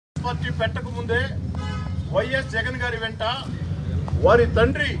Party పెట్టక ముందే YS Jagan గారి వెంట వారి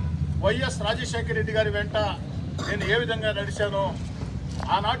తండ్రి వైఎస్ రాజశేఖర రెడ్డి గారి వెంట నేను ఏ విధంగా నడిచానో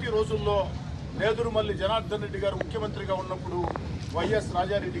ఆనాటి రోజుల్లో నేదురుమల్లి జనార్దన్ రెడ్డి గారు ముఖ్యమంత్రిగా ఉన్నప్పుడు వైఎస్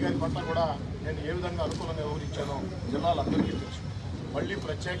రాజారెడ్డి గారి పట్ల కూడా నేను ఏ విధంగా అనుకూలంగా వివరించానో జిల్లాలందరికీ తెలుసు. మళ్ళీ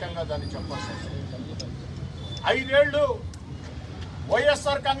ప్రత్యేకంగా దాన్ని చెప్పాల్సి వస్తుంది. 5 ఏళ్లు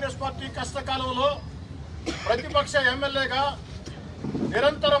వైఎస్ఆర్ కాంగ్రెస్ పార్టీ కష్టకాలంలో ప్రతిపక్ష ఎమ్మెల్యేగా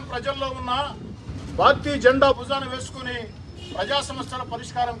నిరంతరం ప్రజల్లో ఉన్న పార్టీ జెండా భుజాన వేసుకుని ప్రజా సమస్యల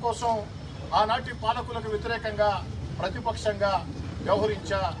పరిష్కారం కోసం ఆనాటి పాలకులకు వ్యతిరేకంగా ప్రతిపక్షంగా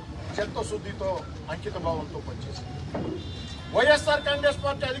వ్యవహరించా చిత్తశుద్ధితో అంకిత భావంతో పనిచేసింది. వైఎస్ఆర్ కాంగ్రెస్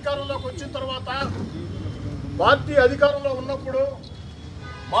పార్టీ అధికారంలోకి వచ్చిన తర్వాత పార్టీ అధికారంలో ఉన్నప్పుడు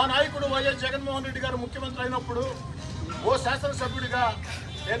మా నాయకుడు వైఎస్ జగన్మోహన్ రెడ్డి గారు ముఖ్యమంత్రి అయినప్పుడు ఓ శాసనసభ్యుడిగా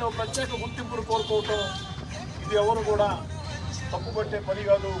నేను ప్రత్యేక గుర్తింపును కోరుకోవటం ఇది ఎవరు కూడా తప్పుపట్టే పని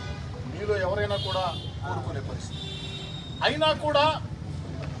కాదు, మీలో ఎవరైనా కూడా కోరుకునే పరిస్థితి. అయినా కూడా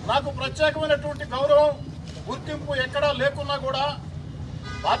నాకు ప్రత్యేకమైనటువంటి గౌరవం గుర్తింపు ఎక్కడా లేకున్నా కూడా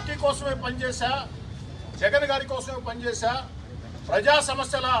పార్టీ కోసమే పనిచేశా, జగన్ గారి కోసమే పనిచేశా. ప్రజా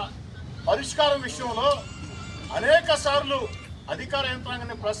సమస్యల పరిష్కారం విషయంలో అనేక సార్లు అధికార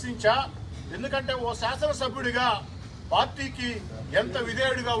యంత్రాంగాన్ని ప్రశ్నించా. ఎందుకంటే ఓ శాసనసభ్యుడిగా పార్టీకి ఎంత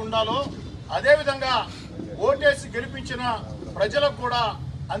విధేయుడిగా ఉండాలో అదేవిధంగా ఓటేసి గెలిపించిన ప్రజలకు కూడా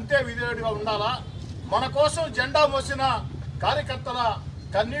అంతే విధేయుడిగా ఉండాలా. మన కోసం జెండా మోసిన కార్యకర్తల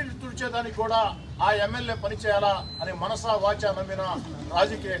కన్నీళ్లు తుడిచేదానికి కూడా ఆ ఎమ్మెల్యే పనిచేయాలా అని మనసా వాచా నమ్మిన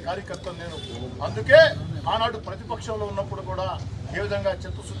రాజకీయ కార్యకర్తలు నేను. అందుకే ఆనాడు ప్రతిపక్షంలో ఉన్నప్పుడు కూడా ఏ విధంగా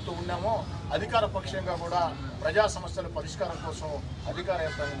చిత్తశుద్ధితో ఉన్నామో అధికార పక్షంగా కూడా ప్రజా సమస్యల పరిష్కారం కోసం అధికార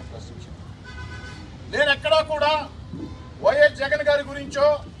యంత్రాంగాన్ని ప్రశ్నించాను. నేను ఎక్కడా కూడా వైఎస్ జగన్ గారి గురించో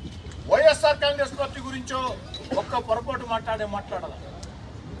వైఎస్ఆర్ కాంగ్రెస్ పార్టీ గురించో ఒక్క పొరపాటు మాట్లాడాలి.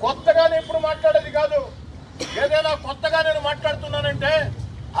 కొత్తగానే ఎప్పుడు మాట్లాడేది కాదు. ఏదైనా కొత్తగా నేను మాట్లాడుతున్నానంటే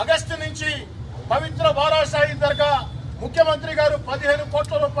ఆగస్టు నుంచి పవిత్ర వారాసాయి దర్గా ముఖ్యమంత్రి గారు 15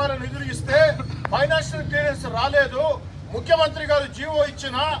 కోట్ల రూపాయల నిధులు ఇస్తే ఫైనాన్షియల్ క్లియరెన్స్ రాలేదు. ముఖ్యమంత్రి గారు జీవో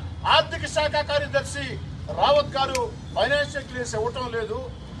ఇచ్చిన ఆర్థిక శాఖ కార్యదర్శి రావత్ గారు ఫైనాన్షియల్ క్లియరెన్స్ ఇవ్వటం లేదు,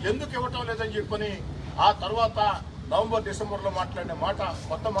 ఎందుకు ఇవ్వటం లేదని చెప్పని ఆ తర్వాత నవంబర్ డిసెంబర్లో మాట్లాడిన మాట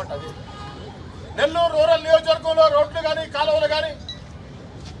కొత్త మాట అదే. నెల్లూరు రూరల్ నియోజకవర్గంలో రోడ్లు కానీ కాలువలు కానీ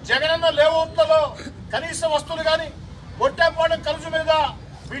జగనన్న లేఅవుట్లలో కనీస వస్తువులు కానీ ఒట్టేపాడు కలుజు మీద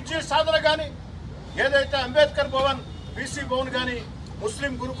బ్రిడ్జి సాధన కానీ ఏదైతే అంబేద్కర్ భవన్ బీసీ భవన్ కానీ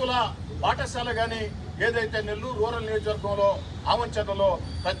ముస్లిం గురుకుల పాఠశాల కానీ ఏదైతే నెల్లూరు రూరల్ నియోజకవర్గంలో ఆమంచర్లలో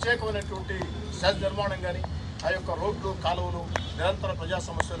ప్రత్యేకమైనటువంటి సహజ నిర్మాణం కానీ ఆ యొక్క రోడ్లు కాలువలు నిరంతర ప్రజా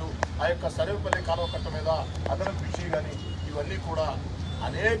సమస్యలు ఆ యొక్క సర్వేపల్లి కాలువ కట్ట మీద అదనపు బ్రిడ్జి కానీ ఇవన్నీ కూడా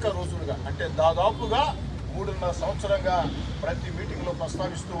అనేక రోజులుగా అంటే దాదాపుగా 3.5 సంవత్సరంగా ప్రతి మీటింగ్లో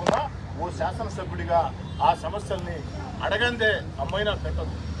ప్రస్తావిస్తూ ఉన్న ఓ శాసనసభ్యుడిగా ఆ సమస్యల్ని అడగందే అమ్మైనా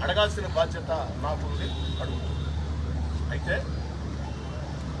పెట్టదు, అడగాల్సిన బాధ్యత నాకు అడుగుతుంది. అయితే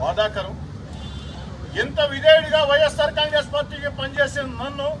బాధాకరం, ఎంత విధేయుడిగా వైఎస్ఆర్ కాంగ్రెస్ పార్టీకి పనిచేసిన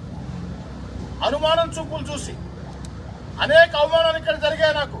నన్ను అనుమానం చూపులు చూసి అనేక అవమానాలు ఇక్కడ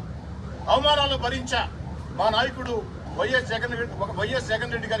జరిగాయి. నాకు అవమానాలు భరించా. మా నాయకుడు వైఎస్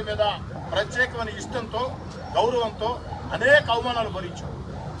జగన్ రెడ్డి గారి మీద ప్రత్యేకమైన ఇష్టంతో గౌరవంతో అనేక అవమానాలు భరించాం.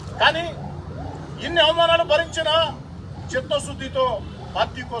 కానీ ఇన్ని అవమానాలు భరించిన చిత్తశుద్ధితో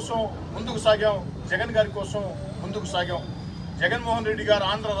పార్టీ కోసం ముందుకు సాగాం, జగన్ గారి కోసం ముందుకు సాగాం. జగన్మోహన్ రెడ్డి గారు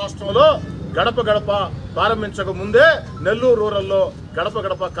ఆంధ్ర రాష్ట్రంలో గడప గడప ప్రారంభించక ముందే నెల్లూరు రూరల్లో గడప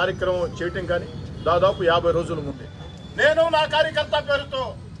గడప కార్యక్రమం చేయటం కానీ దాదాపు 50 రోజుల ముందే నేను నా కార్యకర్త పేరుతో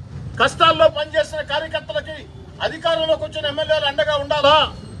కష్టాల్లో పనిచేసిన కార్యకర్తలకి అధికారంలోకి వచ్చిన ఎమ్మెల్యేలు అండగా ఉండాలా.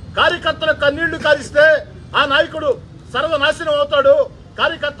 కార్యకర్తల కన్నీళ్లు కారిస్తే ఆ నాయకుడు సర్వనాశనం అవుతాడు.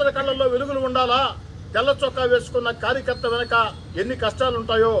 కార్యకర్తల కళ్ళల్లో వెలుగులు ఉండాలా. తెల్ల చొక్కా వేసుకున్న కార్యకర్త వెనక ఎన్ని కష్టాలు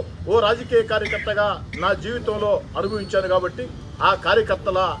ఉంటాయో ఓ రాజకీయ కార్యకర్తగా నా జీవితంలో అనుభవించాను. కాబట్టి ఆ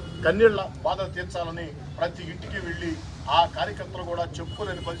కార్యకర్తల కన్నీళ్ల బాధ తీర్చాలని ప్రతి ఇంటికి వెళ్ళి ఆ కార్యకర్తలు కూడా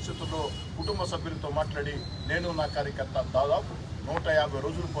చెప్పుకోలేని పరిస్థితుల్లో కుటుంబ సభ్యులతో మాట్లాడి నేను నా కార్యకర్త దాదాపు 150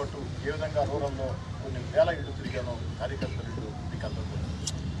 రోజుల పాటు ఏ విధంగా రూరల్లో కొన్ని వేల ఇళ్ళు తిరిగానో కార్యకర్తల ఇళ్ళు మీకు అందరూ.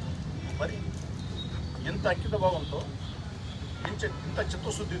 మరి ఇంత అంకిత భావంతో ఇంత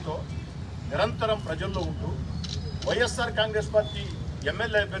చిత్తశుద్ధితో నిరంతరం ప్రజల్లో ఉంటూ వైఎస్ఆర్ కాంగ్రెస్ పార్టీ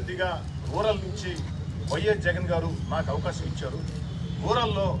ఎమ్మెల్యే అభ్యర్థిగా రూరల్ నుంచి వైఎస్ జగన్ గారు నాకు అవకాశం ఇచ్చారు.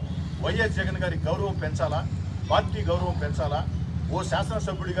 రూరల్లో వైఎస్ జగన్ గారి గౌరవం పెంచాలా, పార్టీ గౌరవం పెంచాలా. ఓ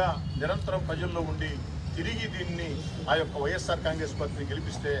శాసనసభ్యుడిగా నిరంతరం ప్రజల్లో ఉండి తిరిగి దీన్ని ఆ యొక్క వైఎస్ఆర్ కాంగ్రెస్ పార్టీని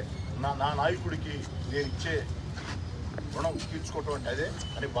గెలిపిస్తే నా నాయకుడికి నేను ఇచ్చే రుణం తీర్చుకోవటం అంటే అదే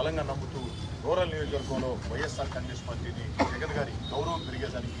అని బలంగా నమ్ముతూ రూరల్ నియోజకవర్గంలో వైఎస్ఆర్ కాంగ్రెస్ పార్టీని జగన్ గారి గౌరవం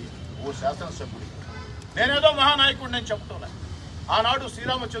పెరిగేదానికి ఓ శాసనసభ్యుడు నేనేదో మహానాయకుడు నేను చెప్తున్నా. ఆనాడు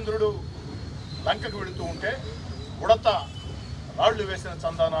శ్రీరామచంద్రుడు లంకకు వెళుతూ ఉంటే ఉడత రాళ్లు వేసిన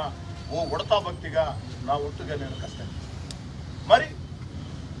చందాన ఓ ఉడతా భక్తిగా నా ఒట్టుగా నేను కష్టాన్ని మరి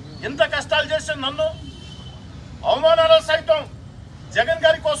ఇంత కష్టాలు చేసిన నన్ను అవమానాలు సైతం జగన్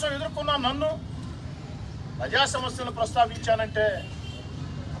గారి కోసం ఎదుర్కొన్న నన్ను ప్రజా సమస్యలు ప్రస్తావించానంటే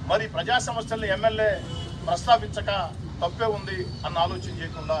మరి ప్రజా సమస్యలను ఎమ్మెల్యే ప్రస్తావించక తప్పే ఉంది అన్న ఆలోచన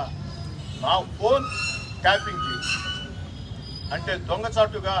చేయకుండా నా ఫోన్ ట్యాపింగ్ చేసి అంటే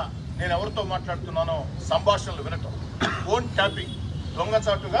దొంగచాటుగా నేను ఎవరితో మాట్లాడుతున్నానో సంభాషణలు వినటం. ఫోన్ ట్యాపింగ్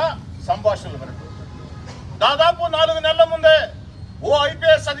దొంగచాటుగా సంభాషణలు వినటం. దాదాపు 4 నెలల ముందే ఓ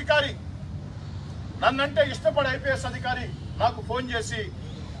ఐపీఎస్ అధికారి నన్నంటే ఇష్టపడే ఐపీఎస్ అధికారి నాకు ఫోన్ చేసి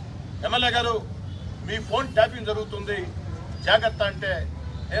ఎమ్మెల్యే గారు మీ ఫోన్ ట్యాపింగ్ జరుగుతుంది జాగ్రత్త అంటే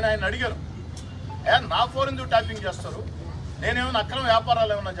నేను ఆయన అడిగాను, నా ఫోన్ ఎందుకు ట్యాపింగ్ చేస్తారు? నేనేమైనా అక్రమ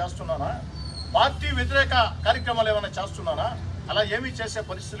వ్యాపారాలు ఏమైనా చేస్తున్నానా? పార్టీ వ్యతిరేక కార్యక్రమాలు ఏమైనా చేస్తున్నానా? అలా ఏమీ చేసే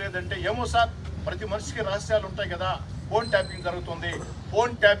పరిస్థితి లేదంటే ఏమో సార్ ప్రతి మనిషికి రహస్యాలు ఉంటాయి కదా, ఫోన్ ట్యాపింగ్ జరుగుతుంది,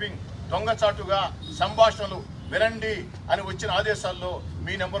 ఫోన్ ట్యాపింగ్ దొంగచాటుగా సంభాషణలు వినండి అని వచ్చిన ఆదేశాల్లో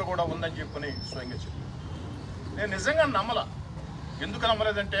మీ నెంబర్ కూడా ఉందని చెప్పని స్వయంగా చెప్పి నేను నిజంగా నమ్మలా. ఎందుకు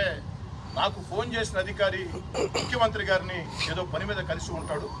నమ్మలేదంటే నాకు ఫోన్ చేసిన అధికారి ముఖ్యమంత్రి గారిని ఏదో పని మీద కలిసి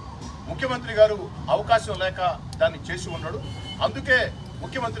ఉంటాడు, ముఖ్యమంత్రి గారు అవకాశం లేక దాన్ని చేసి ఉన్నాడు, అందుకే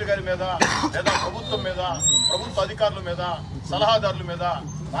ముఖ్యమంత్రి గారి మీద లేదా ప్రభుత్వం మీద ప్రభుత్వ అధికారుల మీద సలహాదారుల మీద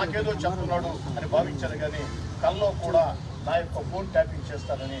నాకేదో చెప్తున్నాడు అని భావించారు. కానీ కల్లో కూడా నా యొక్క ఫోన్ ట్యాపింగ్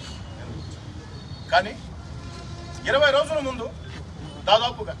చేస్తారని. కానీ 20 రోజుల ముందు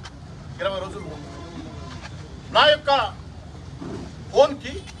దాదాపుగా 20 రోజుల ముందు నా యొక్క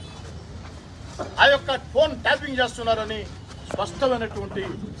ఫోన్కి ఆ యొక్క ఫోన్ ట్యాపింగ్ చేస్తున్నారని స్పష్టమైనటువంటి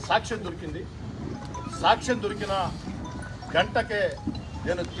సాక్ష్యం దొరికింది. సాక్ష్యం దొరికిన గంటకే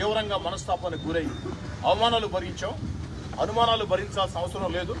నేను తీవ్రంగా మనస్తాపానికి గురై అవమానాలు భరించాం. అనుమానాలు భరించాల్సిన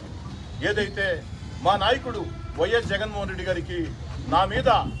అవసరం లేదు. ఏదైతే మా నాయకుడు వైఎస్ జగన్మోహన్ రెడ్డి గారికి నా మీద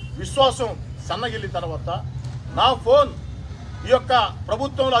విశ్వాసం సన్నగిల్లిన తర్వాత నా ఫోన్ ఈ యొక్క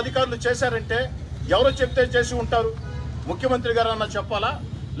ప్రభుత్వంలో అధికారులు చేశారంటే ఎవరో చెప్తే చేసి ఉంటారు. ముఖ్యమంత్రి గారు అన్న చెప్పాలా,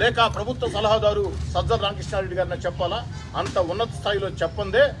 లేక ప్రభుత్వ సలహాదారు సజ్జల రామకృష్ణారెడ్డి గారిన చెప్పాలా? అంత ఉన్నత స్థాయిలో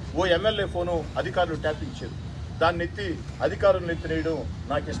చెప్పందే ఓ ఎమ్మెల్యే ఫోను అధికారులు ట్యాపింగ్ చేయరు. దాన్ని ఎత్తి అధికారులను ఎత్తినేయడం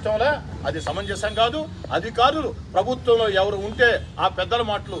నాకు ఇష్టంలే, అది సమంజసం కాదు. అధికారులు ప్రభుత్వంలో ఎవరు ఉంటే ఆ పెద్దల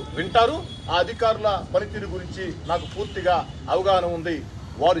మాటలు వింటారు. ఆ అధికారుల పనితీరు గురించి నాకు పూర్తిగా అవగాహన ఉంది.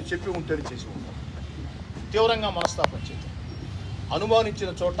 వారు చెప్పి ఉంటేనే చేసి ఉంటారు. తీవ్రంగా మనస్తాపం చేశారు.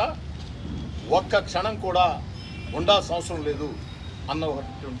 అనుమానించిన చోట ఒక్క క్షణం కూడా ఉండాల్సిన అవసరం లేదు అన్న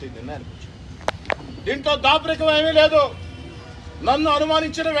ఒకటి నిర్ణయానికి వచ్చింది. దీంట్లో దాపరికం ఏమీ లేదు. నన్ను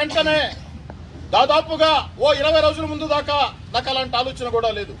అనుమానించిన వెంటనే దాదాపుగా ఓ 20 రోజుల ముందు దాకా నాకు అలాంటి ఆలోచన కూడా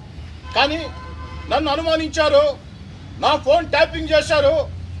లేదు. కానీ నన్ను అనుమానించారు, నా ఫోన్ ట్యాపింగ్ చేశారు,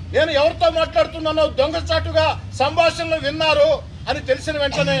 నేను ఎవరితో మాట్లాడుతున్నానో దొంగచాటుగా సంభాషణలు విన్నారు అని తెలిసిన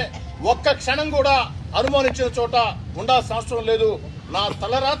వెంటనే ఒక్క క్షణం కూడా అనుమానించిన చోట ఉండాల్సిన అవసరం లేదు. నా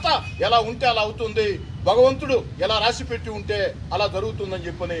తలరాత ఎలా ఉంటే అలా అవుతుంది, భగవంతుడు ఎలా రాసిపెట్టి ఉంటే అలా జరుగుతుందని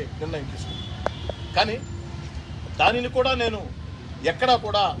చెప్పని నిర్ణయం తీసుకున్నాను. కానీ దానిని కూడా నేను ఎక్కడా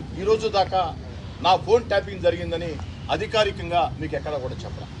కూడా ఈరోజు దాకా నా ఫోన్ ట్యాపింగ్ జరిగిందని అధికారికంగా మీకు ఎక్కడా కూడా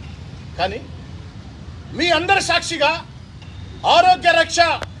చెప్పరా. కానీ మీ అందరి సాక్షిగా ఆరోగ్య రక్ష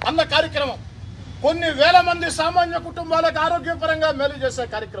అన్న కార్యక్రమం కొన్ని వేల మంది సామాన్య కుటుంబాలకు ఆరోగ్యపరంగా మేలు చేసే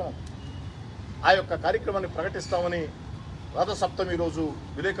కార్యక్రమం, ఆ యొక్క కార్యక్రమాన్ని ప్రకటిస్తామని రథసప్తమి రోజు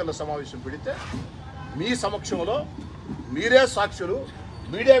విలేకరుల సమావేశం పెడితే మీ సమక్షంలో మీరే సాక్షులు,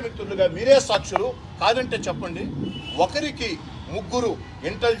 మీడియా మిత్రులుగా మీరే సాక్షులు. కాదంటే చెప్పండి, 1కి 3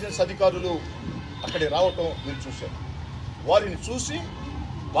 ఇంటెలిజెన్స్ అధికారులు అక్కడికి రావటం మీరు చూశారు. వారిని చూసి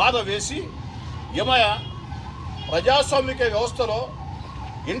బాధ వేసి ఏమయ్య ప్రజాస్వామిక వ్యవస్థలో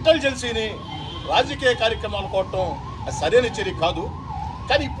ఇంటెలిజెన్సీని రాజకీయ కార్యక్రమాలు కోవటం అది సరైన చర్య కాదు.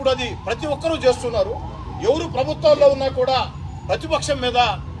 కానీ ఇప్పుడు అది ప్రతి ఒక్కరూ చేస్తున్నారు. ఎవరు ప్రభుత్వాల్లో ఉన్నా కూడా ప్రతిపక్షం మీద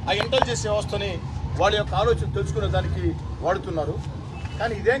ఆ ఇంటెలిజెన్స్ వ్యవస్థని వాళ్ళ యొక్క ఆలోచన తెలుసుకునే దానికి వాడుతున్నారు.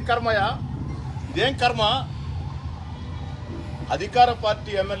 కానీ ఇదేం కర్మయా, ఇదేం కర్మ? అధికార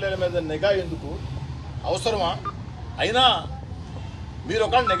పార్టీ ఎమ్మెల్యేల మీద నిఘా ఎందుకు అవసరమా? అయినా మీరు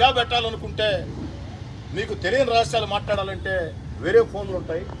ఒకవేళ నిఘా పెట్టాలనుకుంటే మీకు తెలియని రహస్యాలు మాట్లాడాలంటే వేరే ఫోన్లు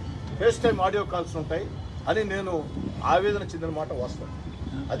ఉంటాయి, ఫేస్ టైం ఆడియో కాల్స్ ఉంటాయి అని నేను ఆవేదన చెందిన మాట వాస్తవం.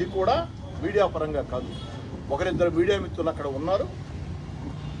 అది కూడా మీడియా పరంగా కాదు. 1-2 మీడియా మిత్రులు అక్కడ ఉన్నారు,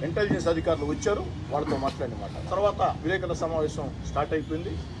 ఇంటెలిజెన్స్ అధికారులు వచ్చారు, వాళ్ళతో మాట్లాడిన మాట. తర్వాత విలేకరుల సమావేశం స్టార్ట్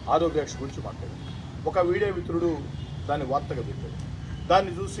అయిపోయింది, ఆరోగ్య రక్ష గురించి మాట్లాడింది. ఒక మీడియా మిత్రుడు దాన్ని వార్తగా పెట్టాడు.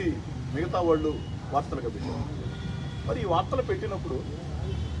 దాన్ని చూసి మిగతా వాళ్ళు వార్తలుగా పెట్టారు. మరి ఈ వార్తలు పెట్టినప్పుడు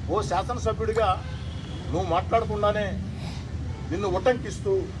ఓ శాసనసభ్యుడిగా నువ్వు మాట్లాడకుండానే నిన్ను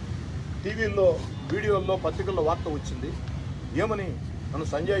ఉటంకిస్తూ టీవీల్లో, వీడియోల్లో, పత్రికల్లో వార్త వచ్చింది. ఏమని నన్ను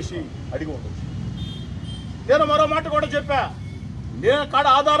సంజయ్షి అడిగి ఉండొచ్చు. నేను మరో మాట కూడా చెప్పా, నేను కాడ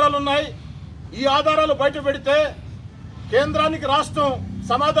ఆధారాలు ఉన్నాయి, ఈ ఆధారాలు బయట పెడితే కేంద్రానికి రాష్ట్రం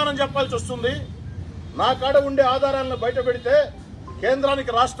సమాధానం చెప్పాల్సి వస్తుంది. నా కాడ ఉండే ఆధారాలను బయట పెడితే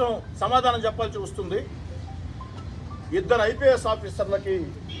కేంద్రానికి రాష్ట్రం సమాధానం చెప్పాల్సి వస్తుంది. ఇద్దరు ఐపీఎస్ ఆఫీసర్లకి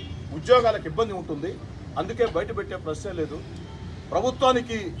ఉద్యోగాలకు ఇబ్బంది ఉంటుంది. అందుకే బయట పెట్టే ప్రశ్నే లేదు,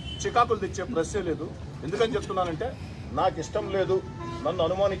 ప్రభుత్వానికి చికాకులు తెచ్చే ప్రశ్నే లేదు. ఎందుకని చెప్తున్నానంటే నాకు ఇష్టం లేదు, నన్ను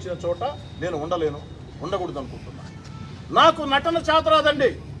అనుమానించిన చోట నేను ఉండకూడదు అనుకుంటున్నా. నాకు నటన చేత రాదండి,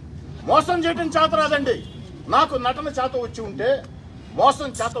 మోసం చేయటం చేత రాదండి. నాకు నటన చేత వచ్చి ఉంటే, మోసం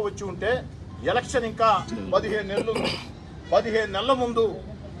చేత వచ్చి ఉంటే ఎలక్షన్ ఇంకా 15 నెలలు, 15 నెలల ముందు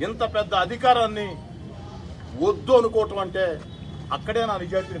ఇంత పెద్ద అధికారాన్ని వద్దు అనుకోవటం అంటే అక్కడే నా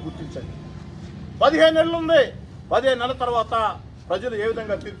నిజాయితీని గుర్తించండి. 15 నెలలు ఉంది, 15 నెలల తర్వాత ప్రజలు ఏ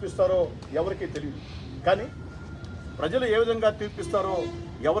విధంగా తీర్పిస్తారో ఎవరికీ తెలియదు. కానీ ప్రజలు ఏ విధంగా తీర్పిస్తారో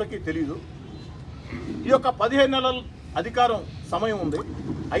ఎవరికీ తెలియదు. ఈ యొక్క 15 నెలల అధికారం సమయం ఉంది.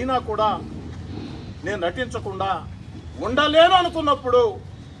 అయినా కూడా నేను నటించకుండా ఉండలేను అనుకున్నప్పుడు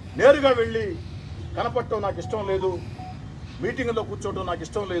నేరుగా వెళ్ళి కనపడటం నాకు ఇష్టం లేదు, మీటింగ్లో కూర్చోవడం నాకు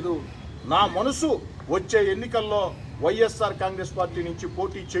ఇష్టం లేదు. నా మనసు వచ్చే ఎన్నికల్లో వైఎస్ఆర్ కాంగ్రెస్ పార్టీ నుంచి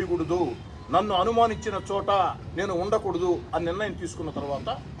పోటీ చేయకూడదు, నన్ను అనుమానించిన చోట నేను ఉండకూడదు అని నిర్ణయం తీసుకున్న తర్వాత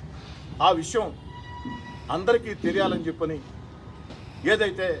ఆ విషయం అందరికీ తెలియాలని చెప్పని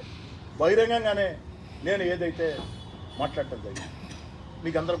ఏదైతే బహిరంగంగానే నేను ఏదైతే మాట్లాడటం జరిగింది,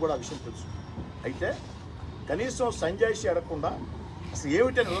 మీకు అందరూ కూడా ఆ విషయం తెలుసు. అయితే కనీసం సంజయ్షి అడగకుండా, అసలు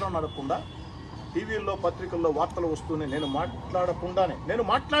ఏమిటని వివరణ అడగకుండా, టీవీల్లో, పత్రికల్లో వార్తలు వస్తూనే నేను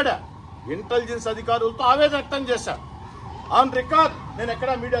మాట్లాడా. ఇంటెలిజెన్స్ అధికారులతో ఆవేదన వ్యక్తం చేశా, ఆన్ రికార్డ్. నేను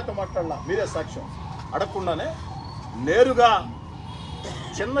ఎక్కడా మీడియాతో మాట్లాడలా, మీరే సాక్ష్యం. అడగకుండానే నేరుగా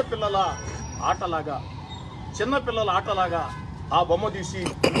చిన్నపిల్లల ఆటలాగా ఆ బొమ్మ తీసి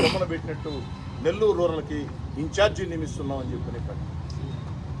బొమ్మను పెట్టినట్టు నెల్లూరు రూరల్కి ఇన్ఛార్జి నియమిస్తున్నామని చెప్పి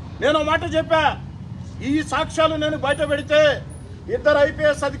నేను మాట చెప్పా. ఈ సాక్ష్యాలు నేను బయట పెడితే ఇద్దరు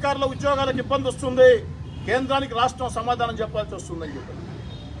ఐపీఎస్ అధికారుల ఉద్యోగాలకు ఇబ్బంది వస్తుంది, కేంద్రానికి రాష్ట్రం సమాధానం చెప్పాల్సి వస్తుందని చెప్పారు.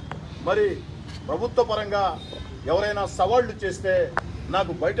 మరి ప్రభుత్వ పరంగా ఎవరైనా సవాళ్లు చేస్తే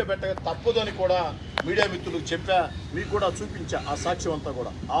నాకు బయట పెట్టక తప్పదని కూడా మీడియా మిత్రులకు చెప్పా, మీకు కూడా చూపించా. ఆ సాక్ష్యం అంతా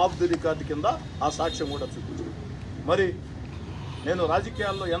కూడా ఆఫ్ ది రికార్డు కింద ఆ సాక్ష్యం కూడా చూపించాను. మరి నేను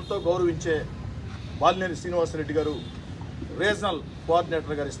రాజకీయాల్లో ఎంతో గౌరవించే బాలినేని శ్రీనివాసరెడ్డి గారు రీజనల్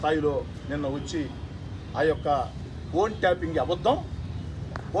కోఆర్డినేటర్ గారి స్థాయిలో నిన్న వచ్చి ఆ యొక్క ఫోన్ ట్యాపింగ్ అబద్ధం,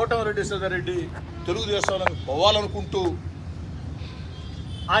 కోటమిరెడ్డి శ్రీధర్రెడ్డి తెలుగుదేశంలోకి పోవాలనుకుంటూ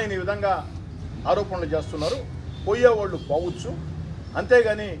ఆయన ఈ విధంగా ఆరోపణలు చేస్తున్నారు. పోయేవాళ్ళు పోవచ్చు,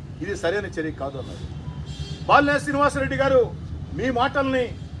 అంతేగాని ఇది సరైన చర్య కాదు అన్నారు. బాలినేని శ్రీనివాసరెడ్డి గారు మీ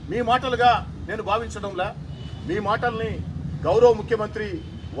మాటలుగా నేను భావించడంలా, మీ మాటల్ని గౌరవ ముఖ్యమంత్రి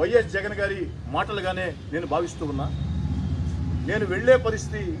వైఎస్ జగన్ గారి మాటలుగానే నేను భావిస్తూ ఉన్నా. నేను వెళ్ళే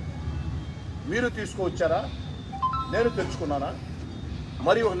పరిస్థితి మీరు తీసుకువచ్చారా, నేను తెచ్చుకున్నానా?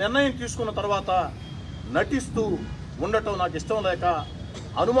 మరి ఒక నిర్ణయం తీసుకున్న తర్వాత నటిస్తూ ఉండటం నాకు ఇష్టం లేక,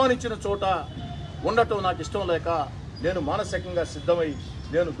 అనుమానించిన చోట ఉండటం నాకు ఇష్టం లేక నేను మానసికంగా సిద్ధమై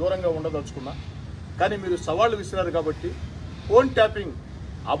నేను దూరంగా ఉండదలుచుకున్నా. కానీ మీరు సవాళ్ళు విసిరారు కాబట్టి ఫోన్ ట్యాపింగ్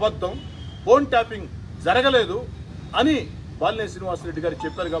అబద్ధం, ఫోన్ ట్యాపింగ్ జరగలేదు అని బాలినేని శ్రీనివాసరెడ్డి గారు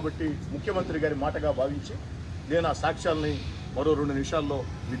చెప్పారు కాబట్టి ముఖ్యమంత్రి గారి మాటగా భావించి నేను ఆ సాక్ష్యాలని మరో 2 నిమిషాల్లో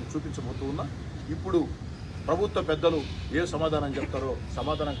మీకు చూపించబోతూ ఉన్నా. ఇప్పుడు ప్రభుత్వ పెద్దలు ఏ సమాధానం చెప్తారో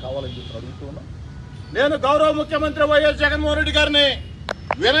సమాధానం కావాలని చెప్పి అడుగుతూ ఉన్నా. నేను గౌరవ ముఖ్యమంత్రి వైఎస్ జగన్మోహన్ రెడ్డి గారిని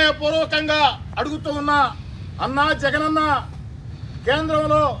వినయపూర్వకంగా అడుగుతూ ఉన్నా, అన్నా జగనన్న,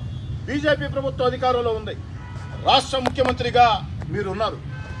 కేంద్రంలో బీజేపీ ప్రభుత్వ అధికారంలో ఉంది, రాష్ట్ర ముఖ్యమంత్రిగా మీరున్నారు.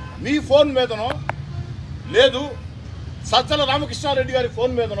 మీ ఫోన్ మీదనో లేదు సజ్జల రామకృష్ణారెడ్డి గారి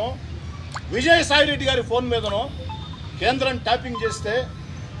ఫోన్ మీదనో విజయసాయిరెడ్డి గారి ఫోన్ మీదనో కేంద్రం ట్యాపింగ్ చేస్తే,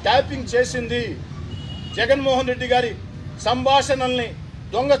 ట్యాపింగ్ చేసింది జగన్మోహన్ రెడ్డి గారి సంభాషణల్ని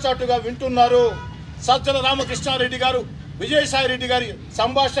దొంగచాటుగా వింటున్నారు. సజ్జల రామకృష్ణారెడ్డి గారు విజయసాయిరెడ్డి గారి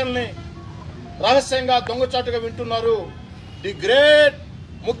సంభాషణల్ని రహస్యంగా దొంగచాటుగా వింటున్నారు. ది గ్రేట్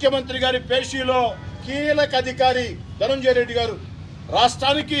ముఖ్యమంత్రి గారి పేషీలో కీలక అధికారి ధనంజయ రెడ్డి గారు,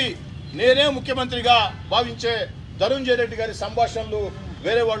 రాష్ట్రానికి నేనే ముఖ్యమంత్రిగా భావించే ధనంజయ రెడ్డి గారి సంభాషణలు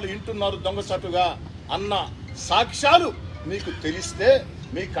వేరే వాళ్ళు వింటున్నారు దొంగచాటుగా అన్న సాక్ష్యాలు మీకు తెలిస్తే,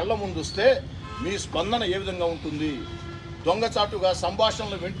 మీ కళ్ళ ముందుస్తే మీ స్పందన ఏ విధంగా ఉంటుంది? దొంగచాటుగా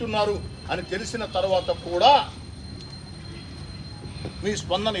సంభాషణలు వింటున్నారు అని తెలిసిన తర్వాత కూడా మీ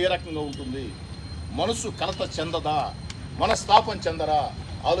స్పందన ఏ రకంగా ఉంటుంది? మనసు కలత చెందదా, మనస్తాపం చెందరా?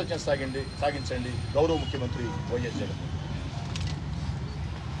 ఆలోచన సాగించండి గౌరవ ముఖ్యమంత్రి వైఎస్ జగన్.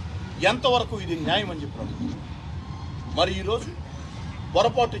 ఎంతవరకు ఇది న్యాయం అని చెప్పినాడు? మరి ఈరోజు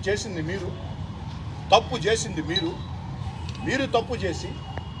పొరపాటు చేసింది మీరు, తప్పు చేసింది మీరు తప్పు చేసి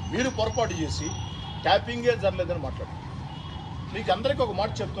మీరు పొరపాటు చేసి ట్యాపింగే జరగలేదని మాట్లాడు. మీకు అందరికీ ఒక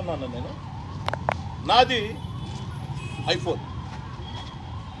మాట చెప్తున్నాను నేను. నాది ఐఫోన్,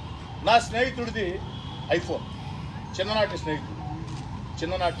 నా స్నేహితుడిది ఐఫోన్. చిన్ననాటి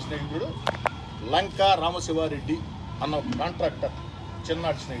స్నేహితుడు లంక రామశివారెడ్డి అన్న ఒక కాంట్రాక్టర్,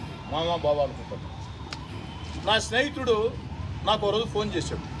 చిన్ననాటి స్నేహితుడు, మామా బాబా అనుకుంటాడు. నా స్నేహితుడు నాకు ఒక రోజు ఫోన్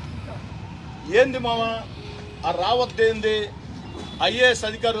చేశాడు. ఏంది మామ, ఆ రావద్దేంది, ఐఏఎస్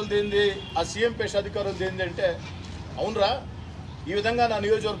అధికారులది ఏంది, ఆ సీఎం పేష అధికారులది ఏంది అంటే, అవునరా ఈ విధంగా నా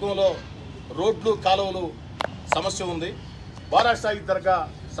నియోజకవర్గంలో రోడ్లు కాలువలు సమస్య ఉంది, బారాసాగి దర్గా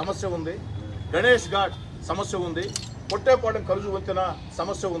సమస్య ఉంది, గణేష్ ఘాట్ సమస్య ఉంది, పొట్టేపాలెం కలుజు వంతెన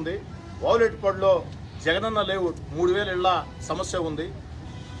సమస్య ఉంది, వావులేటిపాడులో జగనన్న లేఅవుట్ 3000 ఇళ్ల సమస్య ఉంది,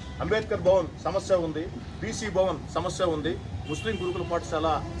 అంబేద్కర్ భవన్ సమస్య ఉంది, బీసీ భవన్ సమస్య ఉంది, ముస్లిం గురుకుల పాఠశాల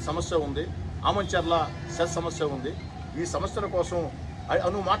సమస్య ఉంది, ఆమంచర్ల సెస్ సమస్య ఉంది. ఈ సమస్యల కోసం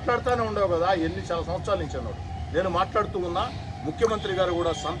నువ్వు మాట్లాడుతూనే ఉండవు కదా, చాలా సంవత్సరాల నుంచి అన్నాడు. నేను మాట్లాడుతూ ఉన్నా, ముఖ్యమంత్రి గారు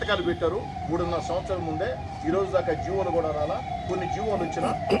కూడా సంతకాలు పెట్టారు 3.5 సంవత్సరాల ముందే. ఈరోజు దాకా జీవోలు కూడా రాలా, కొన్ని జీవోలు వచ్చిన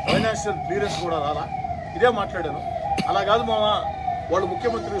ఫైనాన్షియల్ క్లియరెన్స్ కూడా రాలా. ఇదే మాట్లాడాను. అలా కాదు మామ, వాళ్ళు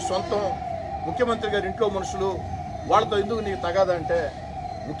ముఖ్యమంత్రి సొంతం, ముఖ్యమంత్రి గారి ఇంట్లో మనుషులు, వాళ్ళతో ఎందుకు నీకు తగాదంటే,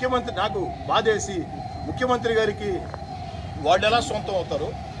 ముఖ్యమంత్రి నాకు బాధేసి, ముఖ్యమంత్రి గారికి వాళ్ళు ఎలా సొంతం అవుతారు?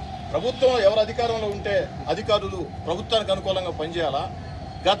 ప్రభుత్వం ఎవరు అధికారంలో ఉంటే అధికారులు ప్రభుత్వానికి అనుకూలంగా పనిచేయాలా?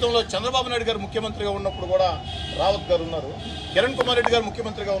 గతంలో చంద్రబాబు నాయుడు గారు ముఖ్యమంత్రిగా ఉన్నప్పుడు కూడా రావత్ గారు ఉన్నారు, కిరణ్ కుమార్ రెడ్డి గారు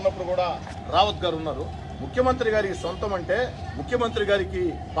ముఖ్యమంత్రిగా ఉన్నప్పుడు కూడా రావత్ గారు ఉన్నారు. ముఖ్యమంత్రి గారికి సొంతం అంటే, ముఖ్యమంత్రి గారికి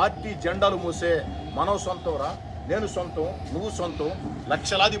పార్టీ జెండాలు మూసే మనం సొంతంరా, నేను సొంతం, నువ్వు సొంతం,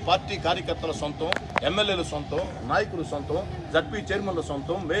 లక్షలాది పార్టీ కార్యకర్తల సొంతం, ఎమ్మెల్యేలు సొంతం, నాయకులు సొంతం, జడ్పీ చైర్మన్ల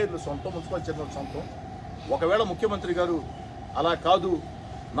సొంతం, మేయర్లు సొంతం, మున్సిపల్ చైర్మన్ల సొంతం. ఒకవేళ ముఖ్యమంత్రి గారు అలా కాదు,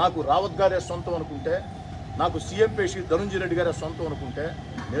 నాకు రావత్ గారే సొంతం అనుకుంటే, నాకు సీఎం పేషి ధనుంజయ రెడ్డి గారే సొంతం అనుకుంటే,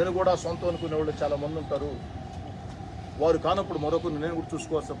 నేను కూడా సొంతం అనుకునే వాళ్ళు చాలామంది ఉంటారు, వారు కానప్పుడు మరొకరు నేను కూడా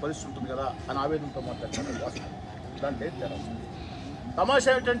చూసుకోవాల్సిన పరిస్థితి ఉంటుంది కదా అని ఆవేదనతో మాట్లాడుతాను. దాంట్లో ఏం తేడా?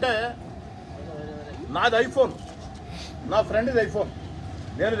 తమాషా ఏంటంటే, నాది ఐఫోన్, నా ఫ్రెండ్ది ఐఫోన్,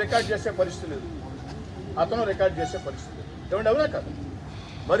 నేను రికార్డ్ చేసే పరిస్థితి లేదు, అతను రికార్డ్ చేసే పరిస్థితి లేదు. ఏమంటే అవునా కాదు?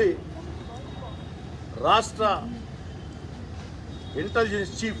 మరి రాష్ట్ర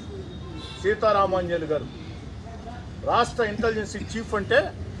ఇంటెలిజెన్స్ చీఫ్ సీతారామాంజలి గారు, రాష్ట్ర ఇంటెలిజెన్స్ చీఫ్ అంటే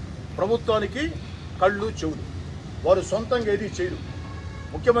ప్రభుత్వానికి కళ్ళు చెవులు, వారు సొంతంగా ఏది చేయరు.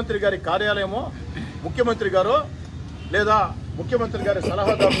 ముఖ్యమంత్రి గారి కార్యాలయమో, ముఖ్యమంత్రి గారో లేదా ముఖ్యమంత్రి గారి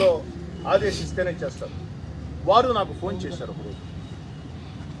సలహాదారులో ఆదేశిస్తేనే చేస్తారు. వారు నాకు ఫోన్ చేశారు ఒకరోజు.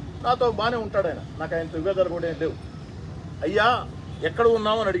 నాతో బాగానే ఉంటాడు ఆయన, నాకు ఆయనతో విభేదాలు కూడా ఏం లేవు. అయ్యా ఎక్కడ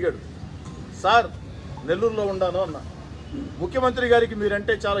ఉన్నామని అడిగాడు. సార్ నెల్లూరులో ఉన్నాను అన్నా. ముఖ్యమంత్రి గారికి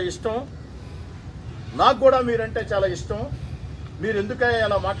మీరంటే చాలా ఇష్టం, నాకు కూడా మీరంటే చాలా ఇష్టం, మీరు ఎందుకయ్యా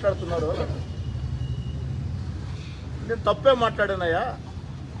అలా మాట్లాడుతున్నారు? నేను తప్పే మాట్లాడానయ్యా,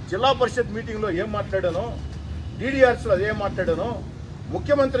 జిల్లా పరిషత్ మీటింగ్లో ఏం మాట్లాడానో, టీడీఆర్స్లో అదేం మాట్లాడానో,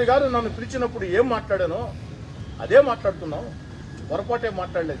 ముఖ్యమంత్రి గారు నన్ను పిలిచినప్పుడు ఏం మాట్లాడానో అదే మాట్లాడుతున్నాం, పొరపాటే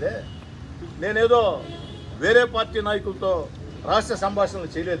మాట్లాడలేదే. నేనేదో వేరే పార్టీ నాయకులతో రహస్య సంభాషణలు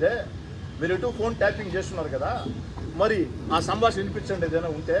చేయలేదే. మీరు ఎటు ఫోన్ ట్యాపింగ్ చేస్తున్నారు కదా, మరి ఆ సంభాషణ వినిపించండి ఏదైనా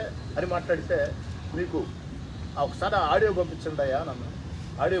ఉంటే అని మాట్లాడితే, మీకు ఒకసారి ఆడియో పంపించండి అయ్యా నన్ను.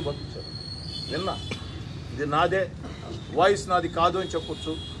 ఆడియో పంపించారు, విన్నా. ఇది నాదే, వాయిస్ నాది కాదు అని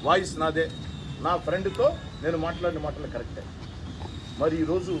చెప్పొచ్చు, వాయిస్ నాదే, నా ఫ్రెండ్తో నేను మాట్లాడిన మాటలు కరెక్టే. మరి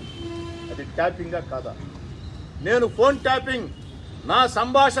ఈరోజు అది ట్యాపింగా కాదా? నేను ఫోన్ ట్యాపింగ్, నా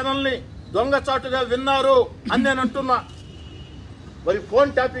సంభాషణల్ని దొంగచాటుగా విన్నారు అని నేను అంటున్నా. మరి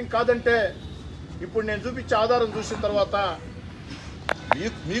ఫోన్ ట్యాపింగ్ కాదంటే ఇప్పుడు నేను చూపించే ఆధారం చూసిన తర్వాత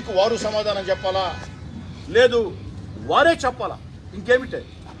మీకు వారు సమాధానం చెప్పాలా, లేదు వారే చెప్పాలా? ఇంకేమిటే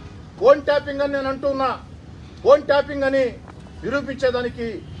ఫోన్ ట్యాపింగ్ అని నేను అంటున్నా. ఫోన్ ట్యాపింగ్ అని నిరూపించేదానికి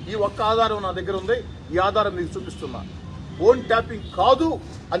ఈ ఒక్క ఆధారం నా దగ్గర ఉంది, ఈ ఆధారం మీకు చూపిస్తున్నా. ఫోన్ ట్యాపింగ్ కాదు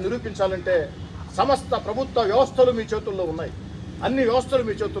అని నిరూపించాలంటే సమస్త ప్రభుత్వ వ్యవస్థలు మీ చేతుల్లో ఉన్నాయి, అన్ని వ్యవస్థలు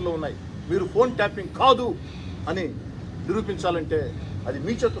మీ చేతుల్లో ఉన్నాయి. మీరు ఫోన్ ట్యాపింగ్ కాదు అని నిరూపించాలంటే అది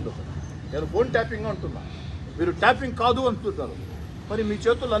మీ చేతుల్లో. నేను ఫోన్ ట్యాపింగ్ అంటున్నా, మీరు ట్యాపింగ్ కాదు అంటున్నారు. మరి మీ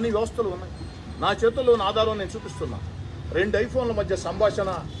చేతుల్లో అన్ని వ్యవస్థలు ఉన్నాయి, నా చేతుల్లో ఉన్న ఆధారం నేను చూపిస్తున్నా. 2 ఐఫోన్ల మధ్య సంభాషణ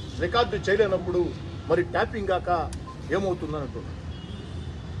రికార్డు చేయలేనప్పుడు మరి ట్యాపింగ్ కాక ఏమవుతుందని అంటున్నా.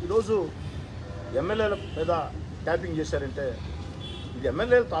 ఈరోజు ఎమ్మెల్యేల మీద ట్యాపింగ్ చేశారంటే ఇది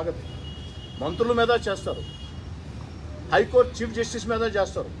ఎమ్మెల్యేలు తాగదు. మంత్రుల మీద చేస్తారు, హైకోర్టు చీఫ్ జస్టిస్ మీద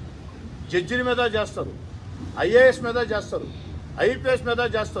చేస్తారు, జడ్జిల మీద చేస్తారు, ఐఏఎస్ మీద చేస్తారు, ఐపీఎస్ మీద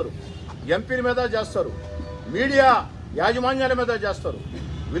చేస్తారు, ఎంపీల మీద చేస్తారు, మీడియా యాజమాన్యాల మీద చేస్తారు,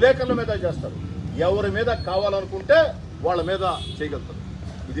 విలేకరుల మీద చేస్తారు. ఎవరి మీద కావాలనుకుంటే వాళ్ళ మీద చేయగలుగుతారు.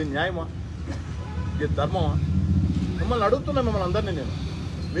 ఇది న్యాయమా? ఇది ధర్మమా? మిమ్మల్ని అడుగుతున్నా, మిమ్మల్ని అందరినీ నేను.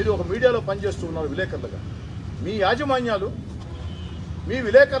 మీరు ఒక మీడియాలో పనిచేస్తూ ఉన్నారు విలేకరులుగా. మీ యాజమాన్యాలు మీ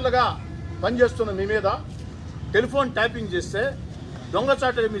విలేకరులుగా పనిచేస్తున్న మీ మీద టెలిఫోన్ ట్యాపింగ్ చేస్తే,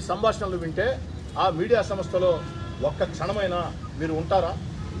 దొంగచాటుగా మీ సంభాషణలు వింటే ఆ మీడియా సంస్థలో ఒక్క క్షణమైనా మీరు ఉంటారా?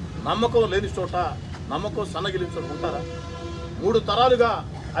 నమ్మకం లేని చోట, నమ్మకం సన్నగిలిన చోట ఉంటారా? 3 తరాలుగా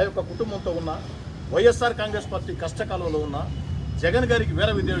ఆ యొక్క కుటుంబంతో ఉన్న, వైఎస్ఆర్ కాంగ్రెస్ పార్టీ కష్టకాలంలో ఉన్న, జగన్ గారికి వీర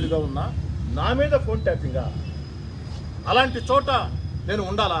విధేయుడిగా ఉన్న నా మీద ఫోన్ ట్యాపింగా? అలాంటి చోట నేను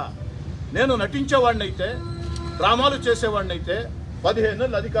ఉండాలా? నేను నటించేవాడిని అయితే, డ్రామాలు చేసేవాడిని అయితే 15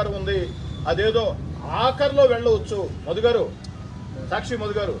 నెలలు అధికారం ఉంది. అదేదో ఆఖరిలో వెళ్ళవచ్చు. మధుగారు, సాక్షి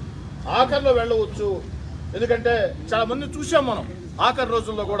మధుగారు, ఆఖరిలో వెళ్ళవచ్చు. ఎందుకంటే చాలామంది చూసాం మనం. ఆఖరి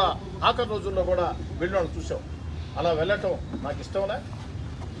రోజుల్లో కూడా వెళ్ళిన చూసాం. అలా వెళ్ళటం నాకు ఇష్టంలే.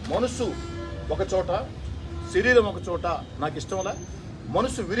 మనసు ఒక చోట, శరీరం ఒక చోట నాకు ఇష్టంలే.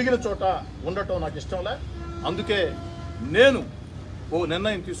 మనసు విరిగిన చోట ఉండటం నాకు ఇష్టంలే. అందుకే నేను ఓ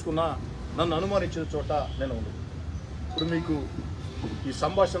నిర్ణయం తీసుకున్నా, నన్ను అనుమానించిన చోట నేను ఉండదు. ఇప్పుడు మీకు ఈ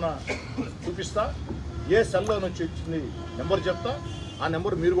సంభాషణ చూపిస్తా. ఏ సెల్లో నుంచి వచ్చింది నెంబర్ చెప్తా. ఆ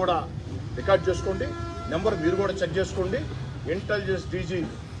నెంబర్ మీరు కూడా రికార్డ్ చేసుకోండి. నెంబర్ మీరు కూడా చెక్ చేసుకోండి. ఇంటెలిజెన్స్ డీజీ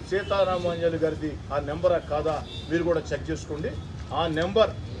సీతారామాంజలి గారిది ఆ నెంబరా కాదా మీరు కూడా చెక్ చేసుకోండి. ఆ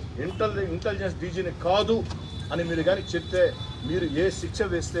నెంబర్ ఇంటెలిజెన్స్ డీజీని కాదు అని మీరు కానీ చెప్తే మీరు ఏ శిక్ష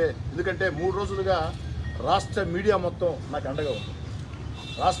వేస్తే, ఎందుకంటే 3 రోజులుగా రాష్ట్ర మీడియా మొత్తం నాకు అండగా ఉంది.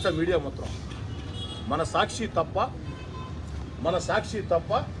 రాష్ట్ర మీడియా మొత్తం మన సాక్షి తప్ప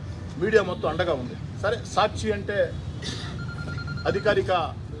మీడియా మొత్తం అండగా ఉంది. సరే, సాక్షి అంటే అధికారిక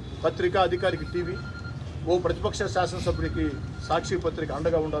పత్రిక, అధికారిక టీవీ. ఓ ప్రతిపక్ష శాసనసభ్యుడికి సాక్షి పత్రిక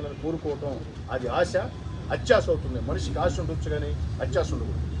అండగా ఉండాలని కోరుకోవటం అది ఆశ, అత్యాశ అవుతుంది. మనిషికి ఆశ ఉండొచ్చు కానీ అత్యాశ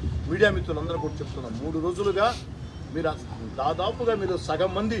ఉండకూడదు. మీడియా మిత్రులందరూ కూడా చెప్తున్నాం, 3 రోజులుగా మీరు దాదాపుగా మీరు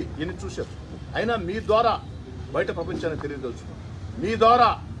సగం మంది ఎన్ని చూశారు. అయినా మీ ద్వారా బయట ప్రపంచానికి తెలియదలుచుకున్నాం. మీ ద్వారా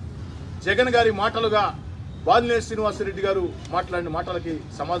జగన్ గారి మాటలుగా బాలినేని శ్రీనివాసరెడ్డి గారు మాట్లాడిన మాటలకి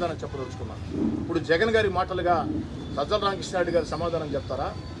సమాధానం చెప్పదలుచుకున్నాను. ఇప్పుడు జగన్ గారి మాటలుగా సజ్జల రామకృష్ణారెడ్డి గారు సమాధానం చెప్తారా?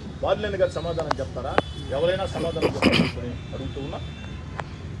 బాలినేని గారు సమాధానం చెప్తారా? ఎవరైనా సమాధానం చెప్తారని అడుగుతూ ఉన్నా.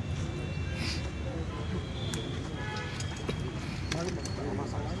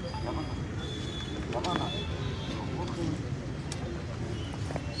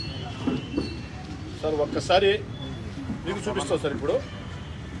 సార్ ఒక్కసారి మీకు చూపిస్తాం సార్. ఇప్పుడు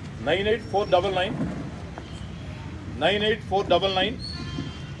 98499 98499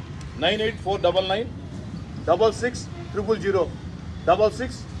 98499 6600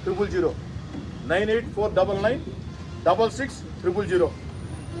 6600 98499 6600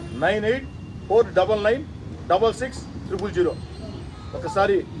 98499 6600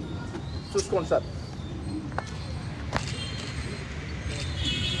 ఒకసారి చూసుకోండి సార్.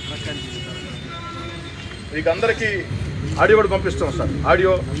 మీకు అందరికీ ఆడియో కూడా పంపిస్తాం సార్.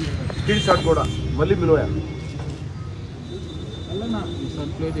 ఆడియో స్క్రీన్ షాట్ కూడా మళ్ళీ మిలోయా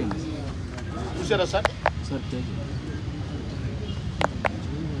చూసారా సార్?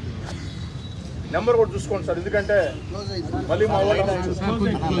 నెంబర్ కూడా చూసుకోండి సార్. ఎందుకంటే మళ్ళీ మా వాళ్ళు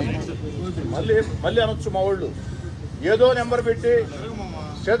మళ్ళీ అనొచ్చు మా వాళ్ళు ఏదో నెంబర్ పెట్టి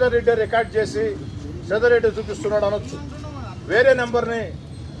శ్రీధర్ రెడ్డి రికార్డ్ చేసి శ్రీధర్ రెడ్డి చూపిస్తున్నాడు అనొచ్చు. వేరే నెంబర్ని,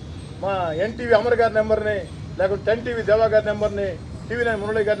 మా ఎన్టీవీ అమర్ గారి నెంబర్ని, లేకుంటే 10 టీవీ దేవా గారి నెంబర్ని, TV9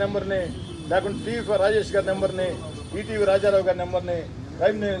 మురళి గారి నెంబర్ని, లేకుంటే TV4 రాజేష్ గారి నెంబర్ని, ఈటీవీ రాజారావు గారి నెంబర్ని,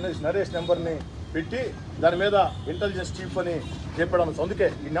 ప్రైమ్ నరేష్ నెంబర్ని పెట్టి దాని మీద ఇంటెలిజెన్స్ చీఫ్ అని చెప్పడం. అందుకే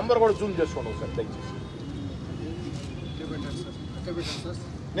ఈ నెంబర్ కూడా జూమ్ చేసుకోండి ఒకసారి దయచేసి.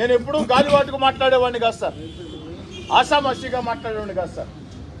 నేను ఎప్పుడూ గాలివాటుకు మాట్లాడేవాడిని కాదు సార్, ఆషామాషిగా మాట్లాడేవాడిని కాదు సార్.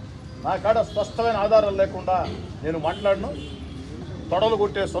 నా కాడ స్పష్టమైన ఆధారాలు లేకుండా నేను మాట్లాడను. తొడలు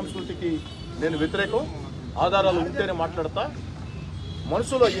కొట్టే సంస్కృతికి నేను వ్యతిరేకం. ఆధారాలు ఉంటేనే మాట్లాడతా.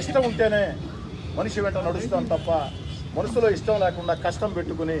 మనసులో ఇష్టం ఉంటేనే మనిషి వెంట నడుస్తాను తప్ప మనసులో ఇష్టం లేకుండా కష్టం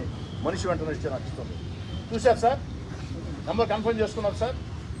పెట్టుకుని మనిషి వెంట నడిచే నాకు ఇష్టం. చూశారు సార్? నెంబర్ కన్ఫర్మ్ చేసుకున్నారు సార్?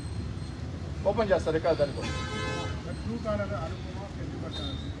 ఓపెన్ చేస్తారు ఇక్కడ దానికోసం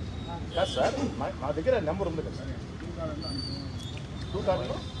కాదు సార్. మా దగ్గర నెంబర్ ఉంది కదా సార్. 2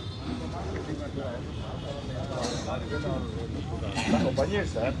 కార్డులో పని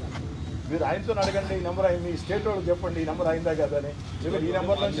చేయండి సార్. మీరు ఆయనతో అడగండి ఈ నెంబర్ అయింది, స్టేట్ వాళ్ళకి చెప్పండి ఈ నెంబర్ అయిందా కదా అని. ఈ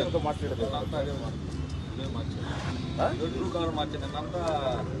నెంబర్లో నుంచి మాట్లాడేది ట్రూ కలర్ మార్చింది అంతా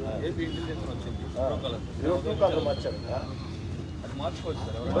ఏపీ ఇంటెలిజెన్స్ వచ్చింది ట్రూ కలర్ మార్చారు. అది మార్చుకోవచ్చు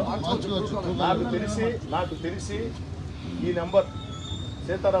సార్. నాకు తెలిసి ఈ నెంబర్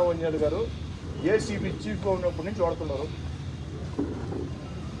సీతారామన్యాడు గారు ఏసీబీ చీఫ్గా ఉన్నప్పటి నుంచి వాడుతున్నారు.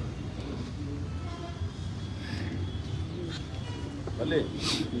 మళ్ళీ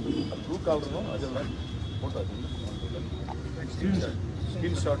ట్రూ కాలర్ను అదే photo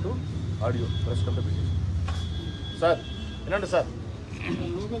screen shot audio press కంటే పెట్టేసి సార్ వినండి సార్.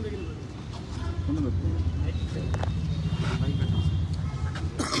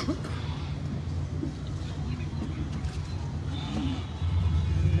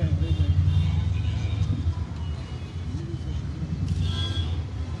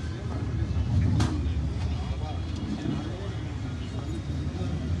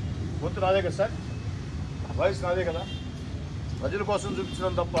 గొంతు నాదే కదా సార్, వాయిస్ నాదే కదా. ప్రజల కోసం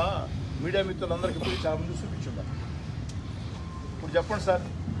చూపించడం తప్ప మీడియా మిత్రులందరికీ ఇప్పుడు చాలా ముందు చూపించుందా. ఇప్పుడు చెప్పండి సార్,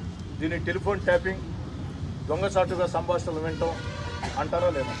 దీన్ని టెలిఫోన్ ట్యాపింగ్, దొంగసాటుగా సంభాషణలు వినటం అంటారా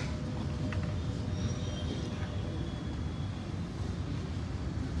లేదా?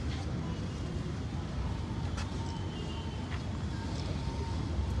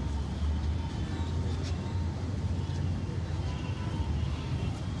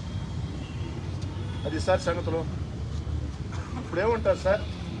 అది సార్ సంగతులు. ఇప్పుడు ఏమంటారు సార్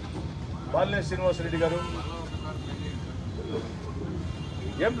బాలినేని శ్రీనివాసరెడ్డి గారు,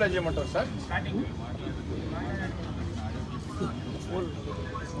 ఏం ప్లాన్ చేయమంటారు సార్?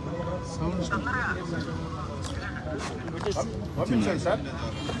 పంపించండి సార్.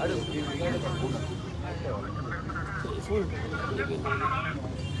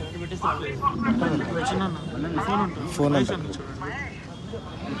 ఫోన్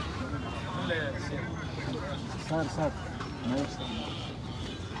సార్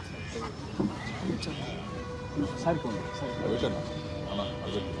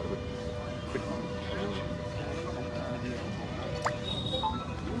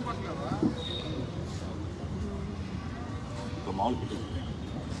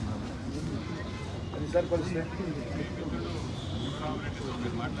అది సార్ పరిస్థితి.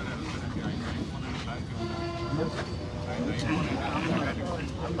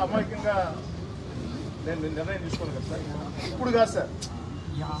 అంత అమాయకంగా నేను నిర్ణయం తీసుకోను కదా సార్. ఇప్పుడు కాదు సార్,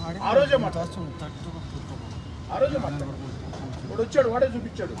 ఆ రోజే మాట్లాడు. ఇప్పుడు వచ్చాడు, వాడే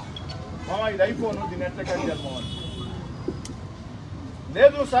చూపించాడు, మామ ఇది ఐఫోన్, దీన్ని ఎట్లా కట్ చేయాలి మామ.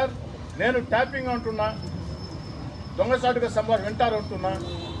 లేదు సార్, నేను ట్యాపింగ్ అంటున్నా, దొంగసాటుగా సంభాషణ వింటారు అంటున్నా,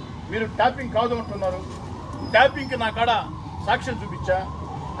 మీరు ట్యాపింగ్ కాదు అంటున్నారు. ట్యాపింగ్కి నా కాడ సాక్ష్యం చూపించా,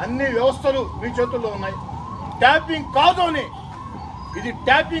 అన్ని వ్యవస్థలు మీ చేతుల్లో ఉన్నాయి. ట్యాపింగ్ కాదు అని, ఇది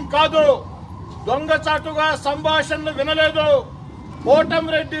ట్యాపింగ్ కాదు, దొంగచాటుగా సంభాషణలు వినలేదు.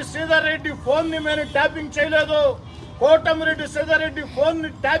 కోటమిరెడ్డి శ్రీధర్ రెడ్డి ఫోన్ని మేము ట్యాపింగ్ చేయలేదు. కోటమిరెడ్డి శ్రీధర్ రెడ్డి ఫోన్ని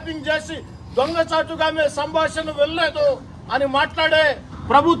ట్యాపింగ్ చేసి దొంగచాటుగా మేము సంభాషణలు వినలేదు అని మాట్లాడే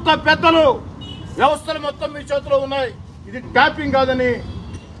ప్రభుత్వ పెద్దలు, వ్యవస్థలు మొత్తం మీ చేతిలో ఉన్నాయి. ఇది ట్యాపింగ్ కాదని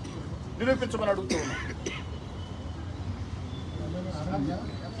నిరూపించమని అడుగుతూ ఉన్నా.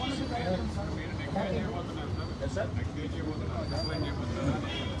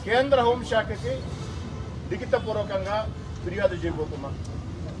 కేంద్ర హోంశాఖకి లిఖితపూర్వకంగా ఫిర్యాదు చేయబోతున్నా.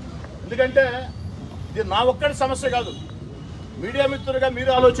 ఎందుకంటే ఇది నా ఒక్కడి సమస్య కాదు. మీడియా మిత్రులుగా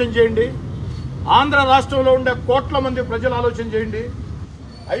మీరు ఆలోచన చేయండి, ఆంధ్ర రాష్ట్రంలో ఉండే కోట్ల మంది ప్రజలు ఆలోచన చేయండి,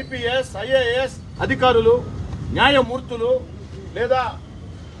 ఐపీఎస్ ఐఏఎస్ అధికారులు, న్యాయమూర్తులు, లేదా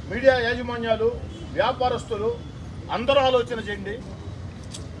మీడియా యాజమాన్యాలు, వ్యాపారస్తులు అందరూ ఆలోచన చేయండి.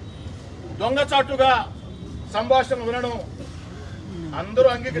 దొంగచాటుగా సంభాషణ వినడం అందరూ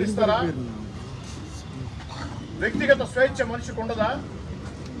అంగీకరిస్తారా? వ్యక్తిగత స్వేచ్ఛ మనిషికి ఉండదా?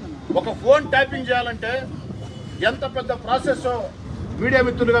 ఒక ఫోన్ ట్యాపింగ్ చేయాలంటే ఎంత పెద్ద ప్రాసెస్ మీడియా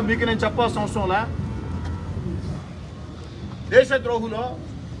మిత్రులుగా మీకు నేను చెప్పాల్సిన అవసరంలా. దేశద్రోహులో,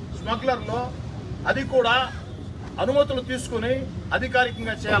 స్మగ్లర్లో, అది కూడా అనుమతులు తీసుకుని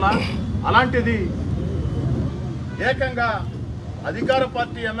అధికారికంగా చేయాలా? అలాంటిది ఏకంగా అధికార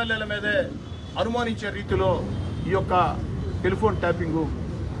పార్టీ ఎమ్మెల్యేల మీదే అనుమానించే రీతిలో ఈ యొక్క టెలిఫోన్ ట్యాపింగు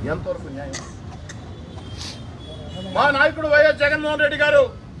ఎంతవరకు న్యాయం? మా నాయకుడు వైఎస్ జగన్మోహన్ రెడ్డి గారు,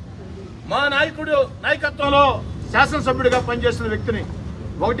 మా నాయకుడు నాయకత్వంలో శాసనసభ్యుడిగా పనిచేసిన వ్యక్తిని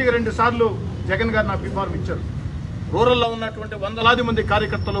 1-2 సార్లు జగన్ గారు నాకు బిఫార్మ్ ఇచ్చారు. రూరల్లో ఉన్నటువంటి వందలాది మంది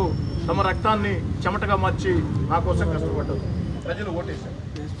కార్యకర్తలు తమ రక్తాన్ని చెమటగా మార్చి నా కోసం కష్టపడ్డారు, ప్రజలు ఓటేశారు.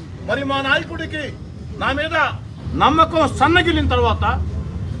 మరి మా నాయకుడికి నా మీద నమ్మకం సన్నగిలిన తర్వాత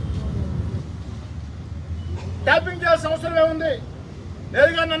ట్యాపింగ్ చేయాల్సిన అవసరం ఏముంది?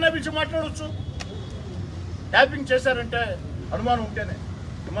 నేరుగా నన్ను పిలిచి మాట్లాడవచ్చు. ట్యాపింగ్ చేశారంటే అనుమానం ఉంటేనే.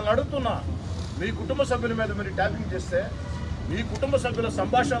 మిమ్మల్ని అడుగుతున్నా, మీ కుటుంబ సభ్యుల మీద మీరు ట్యాపింగ్ చేస్తే, మీ కుటుంబ సభ్యుల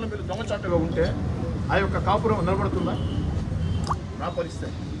సంభాషణలు మీరు దొంగచాటుగా ఉంటే ఆ యొక్క కాపురం నిలబడుతుందా? నా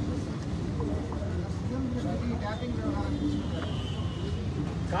పరిస్థితి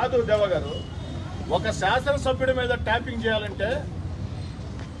కాదు దేవ గారు. ఒక శాసనసభ్యుడి మీద ట్యాపింగ్ చేయాలంటే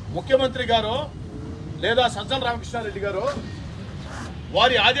ముఖ్యమంత్రి గారు లేదా సజ్జల రామకృష్ణారెడ్డి గారు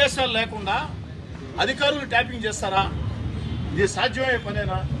వారి ఆదేశాలు లేకుండా అధికారులు ట్యాపింగ్ చేస్తారా? ఇది సాధ్యమయ్యే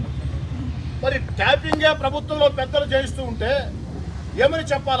పనేనా? మరి ట్యాపింగే ప్రభుత్వంలో పెద్దలు చేయిస్తూ ఉంటే ఏమని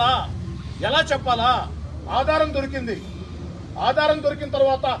చెప్పాలా? ఎలా చెప్పాలా? ఆధారం దొరికింది. ఆధారం దొరికిన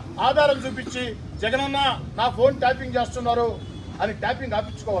తర్వాత ఆధారం చూపించి జగనన్న నా ఫోన్ ట్యాపింగ్ చేస్తున్నారు అని ట్యాపింగ్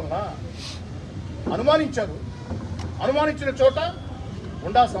ఆపించుకోవాలన్నా? అనుమానించారు. అనుమానించిన చోట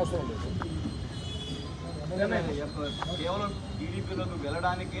ఉండాల్సిన అవసరం లేదు. కేవలం టీడీపీలోకి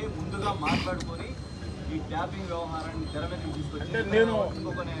వెళ్ళడానికే ముందుగా మాట్లాడుకొని ఈ ట్యాపింగ్ వ్యవహారాన్ని తెర మీదకి తీసుకొచ్చి అంటే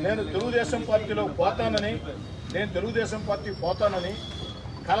నేను తెలుగుదేశం పార్టీలో పోతానని, నేను తెలుగుదేశం పార్టీ పోతానని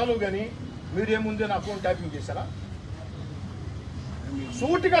కలలు కానీ మీడియా ముందే నా ఫోన్ ట్యాపింగ్ చేశారా?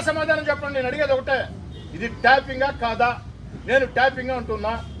 సూటిగా సమాధానం చెప్పండి. నేను అడిగేది ఒకటే, ఇది ట్యాపింగా కాదా? నేను ట్యాపింగ్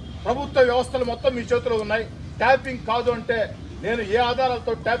అంటున్నా. ప్రభుత్వ వ్యవస్థలు మొత్తం మీ చేతిలో ఉన్నాయి. ట్యాపింగ్ కాదు అంటే నేను ఏ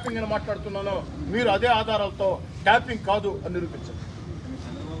ఆధారాలతో ట్యాపింగ్ అని మాట్లాడుతున్నానో మీరు అదే ఆధారాలతో ట్యాపింగ్ కాదు అని నిరూపించండి.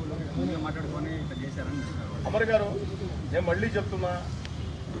 అమర్ గారు, నేను మళ్ళీ చెప్తున్నా,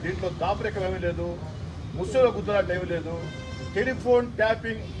 దీంట్లో దాపరికం ఏమీ లేదు, ముసుగుల గుద్దులాట ఏమీ లేదు. టెలిఫోన్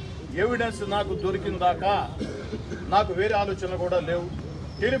ట్యాపింగ్ ఎవిడెన్స్ నాకు దొరికిందాకా నాకు వేరే ఆలోచనలు కూడా లేవు.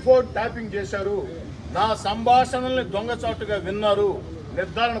 టెలిఫోన్ ట్యాపింగ్ చేశారు, నా సంభాషణల్ని దొంగచాటుగా విన్నారు,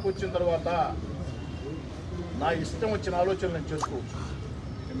 నిర్ధారణకు వచ్చిన తర్వాత నా ఇష్టం వచ్చిన ఆలోచనలు నేను చేసుకోవచ్చు.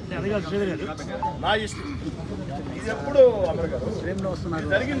 నా ఇష్టం. ఇది ఎప్పుడు అమర్ గారు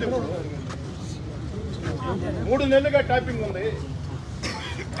జరిగింది? ఇప్పుడు 3 నెలలుగా ట్యాపింగ్ ఉంది.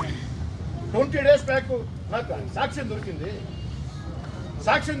 20 days బ్యాక్ నాకు సాక్ష్యం దొరికింది.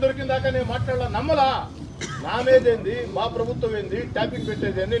 సాక్ష్యం దొరికిన దాకా నేను మాట్లాడాల, నమ్మలా. నా మీదేంది, మా ప్రభుత్వం ఏంది, ట్యాపింగ్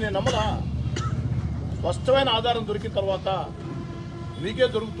పెట్టేది ఏంది, నేను నమ్మలా. స్పష్టమైన ఆధారం దొరికిన తర్వాత మీకే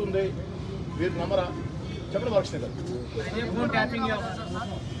దొరుకుతుంది, మీరు నమ్మరా? చెప్పండి వర్ష గారు.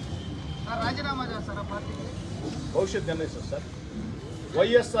 భవిష్యత్ నిర్ణయిస్తారు సార్.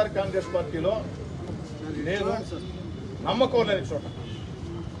 వైఎస్ఆర్ కాంగ్రెస్ పార్టీలో నేను నమ్మకం లేని చోట,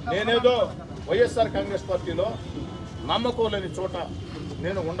 నేనేదో వైఎస్ఆర్ కాంగ్రెస్ పార్టీలో నమ్మకం లేని చోట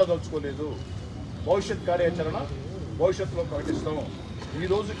నేను ఉండదలుచుకోలేదు. భవిష్యత్ కార్యాచరణ భవిష్యత్తులో ప్రకటిస్తాం. ఈ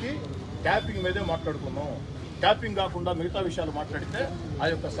రోజుకి ట్యాపింగ్ మీదే మాట్లాడుకున్నాం. ట్యాపింగ్ కాకుండా మిగతా విషయాలు మాట్లాడితే ఆ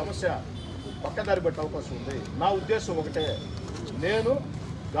యొక్క సమస్య పక్కదారి పెట్టే అవకాశం ఉంది. నా ఉద్దేశం ఒకటే, నేను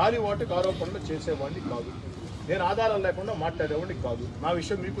గాలివాటుకు ఆరోపణలు చేసేవాడిని కాదు, నేను ఆధారాలు లేకుండా మాట్లాడేవాడిని కాదు. నా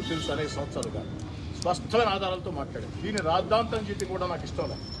విషయం మీకు తెలుసు. అనేక సంవత్సరాలుగా స్పష్టమైన ఆధారాలతో మాట్లాడాను. దీన్ని రాద్ధాంతం చేయడం కూడా నాకు ఇష్టం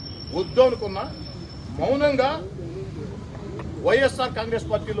లేదు. వద్దు అనుకున్నా మౌనంగా వైఎస్ఆర్ కాంగ్రెస్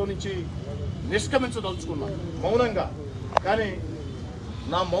పార్టీలో నుంచి నిష్క్రమించదలుచుకున్నాను మౌనంగా. కానీ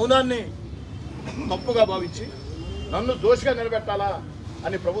నా మౌనాన్ని తప్పుగా భావించి నన్ను దోషిగా నిలబెట్టాలా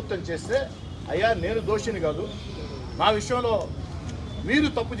అని ప్రభుత్వం చేస్తే, అయ్యా నేను దోషిని కాదు, నా విషయంలో మీరు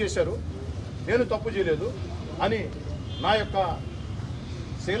తప్పు చేశారు, నేను తప్పు చేయలేదు అని నా యొక్క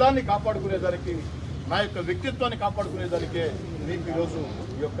శీలాన్ని కాపాడుకునేదానికి, నా యొక్క వ్యక్తిత్వాన్ని కాపాడుకునేదానికి మీకు ఈరోజు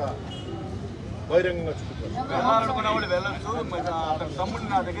ఈ యొక్క బహిరంగంగా చూపుతారు. వెళ్ళొచ్చు. తమ్ముడు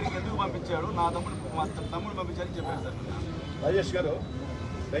నా దగ్గరికి ఎందుకు పంపించాడు, నా తమ్ముడు పంపించారని చెప్పారు సార్. రాజేష్ గారు,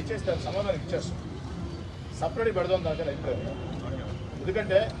 దయచేసి దానికి సమాధానం ఇచ్చేస్తాం. సపరేట్ పెడదాం దాకా అయిపోయారు.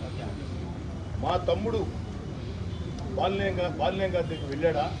 ఎందుకంటే మా తమ్ముడు బాలినేని గారి దగ్గరికి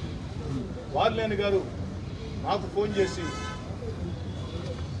వెళ్ళాడా? బాలినేని గారు నాకు ఫోన్ చేసి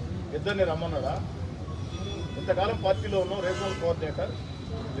ఇద్దరిని రమ్మన్నాడా? ఇంతకాలం పార్టీలో ఉన్నాం, రీజనల్ కోఆర్డినేటర్,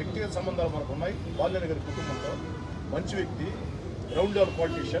 వ్యక్తిగత సంబంధాలు మనకు ఉన్నాయి. బాలినేని గారి కుటుంబంతో మంచి వ్యక్తి, గ్రౌండ్ లెవెల్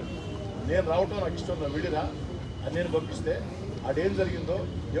పాలిటీషియన్. నేను రావటం నాకు ఇష్టం, నా విడిరా అని నేను పంపిస్తే అదేం జరిగిందో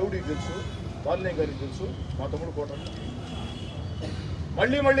దేవుడికి తెలుసు, బాలినేని గారికి తెలుసు, మా తమ్ముడు కోట.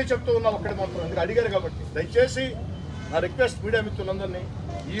 మళ్ళీ చెప్తూ ఉన్నా ఒక్కటి మాత్రం, ఎందుకు అడిగారు కాబట్టి దయచేసి నా రిక్వెస్ట్ మీడియా మిత్రులందరినీ,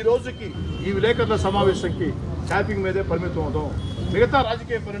 ఈ రోజుకి ఈ విలేకరుల సమావేశంకి ట్యాపింగ్ మీదే పరిమితం అవుతాం. మిగతా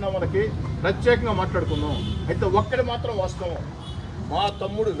రాజకీయ పరిణామాలకి ప్రత్యేకంగా మాట్లాడుకుందాం. అయితే ఒక్కటి మాత్రం వాస్తవం, మా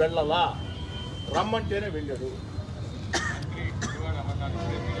తమ్ముడు వెళ్ళలా, రమ్మంటేనే వెళ్ళాడు.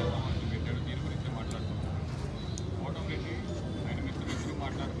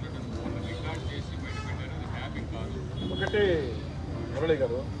 ఒకటి మురళి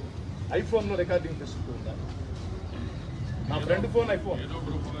గారు, ఐఫోన్లో రికార్డింగ్ తీసుకుంటుందా? నా ఫ్రెండ్ ఫోన్ ఐఫోన్.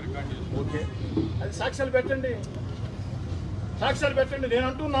 ఓకే, అది సాక్ష్యాలు పెట్టండి, సాక్ష్యాలు పెట్టండి. నేను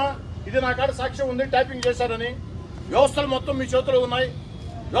అంటున్నా, ఇది నా కాడ సాక్ష్యం ఉంది, ట్యాపింగ్ చేశారని. వ్యవస్థలు మొత్తం మీ చేతిలో ఉన్నాయి.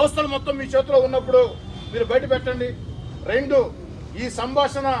 వ్యవస్థలు మొత్తం మీ చేతిలో ఉన్నప్పుడు మీరు బయట పెట్టండి. 2, ఈ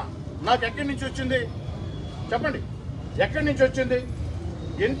సంభాషణ నాకు ఎక్కడి నుంచి వచ్చింది చెప్పండి. ఎక్కడి నుంచి వచ్చింది?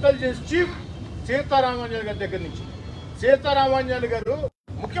 ఇంటెలిజెన్స్ చీఫ్ సీతారామాంజన్ గారి దగ్గర నుంచి. సీతారామాంజన్ గారు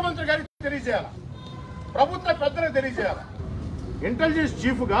ముఖ్యమంత్రి గారికి తెలియజేయాల, ప్రభుత్వ పెద్దలకు తెలియజేయాల. ఇంటెలిజెన్స్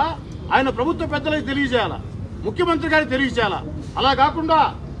చీఫ్గా ఆయన ప్రభుత్వ పెద్దలకు తెలియజేయాల, ముఖ్యమంత్రి గారికి తెలియజేయాల. అలా కాకుండా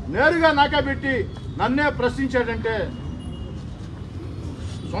నేరుగా నాకా పెట్టి నన్నే ప్రశ్నించాడంటే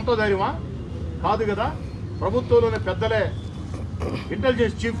సొంత ధైర్యమా? కాదు కదా. ప్రభుత్వంలోని పెద్దలే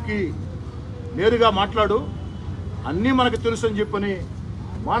ఇంటెలిజెన్స్ చీఫ్కి నేరుగా మాట్లాడు, అన్నీ మనకు తెలుసు అని చెప్పని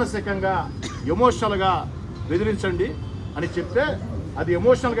మానసికంగా ఎమోషనల్గా బెదిరించండి అని చెప్తే అది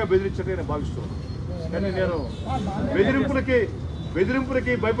ఎమోషనల్గా బెదిరించండి నేను భావిస్తున్నాను. కానీ నేను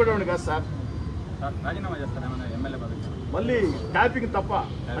బెదిరింపులకి భయపడేవాడిని కాదు సార్. మళ్ళీ ట్యాపింగ్ తప్ప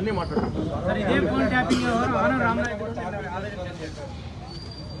అన్నీ మాట్లాడుతున్నాను.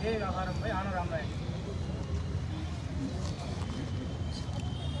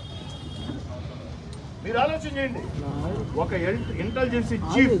 మీరు ఆలోచన చేయండి. ఒక ఇంటెలిజెన్స్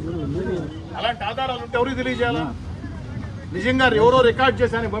చీఫ్ అలాంటి ఆధారాలు ఉంటే ఎవరికి తెలియజేయాలా? నిజంగా ఎవరో రికార్డ్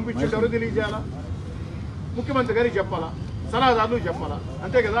చేశాని పంపించి ఎవరికి తెలియజేయాలా? ముఖ్యమంత్రి గారికి చెప్పాలా, సలహాదారులకు చెప్పాలా,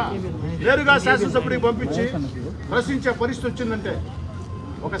 అంతే కదా. నేరుగా శాసనసభ్యుడికి పంపించి ప్రశ్నించే పరిస్థితి వచ్చిందంటే,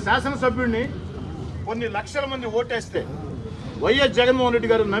 ఒక శాసనసభ్యుడిని కొన్ని లక్షల మంది ఓటేస్తే వైఎస్ జగన్మోహన్ రెడ్డి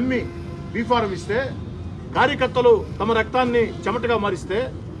గారు నమ్మి బీఫారం ఇస్తే, కార్యకర్తలు తమ రక్తాన్ని చెమటగా మారిస్తే,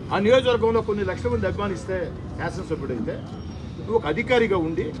 ఆ నియోజకవర్గంలో కొన్ని లక్షల మంది అభిమానిస్తే, శాసనసభ్యుడైతే నువ్వు ఒక అధికారిగా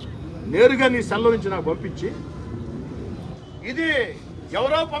ఉండి నేరుగా నీ సెల్లో నుంచి నాకు పంపించి, ఇది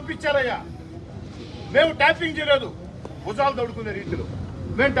ఎవరో పంపించారయ్యా, మేము ట్యాపింగ్ చేయలేదు, భుజాలు తడుకునే రీతిలో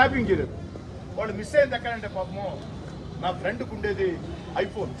మేము ట్యాపింగ్ చేయలేదు. వాళ్ళు మిస్ అయింది ఎక్కడంటే పాపము నా ఫ్రెండ్కి ఉండేది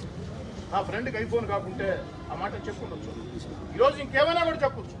ఐఫోన్, నా ఫ్రెండ్కి ఐఫోన్ కాకుంటే ఆ మాట చెప్పుకుండొచ్చు. ఈరోజు ఇంకేమైనా కూడా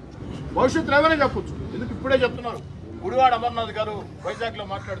చెప్పొచ్చు, భవిష్యత్తులో ఏమైనా చెప్పొచ్చు. ఎందుకు ఇప్పుడే చెప్తున్నారు? గుడివాడ అమర్నాథ్ గారు వైజాగ్లో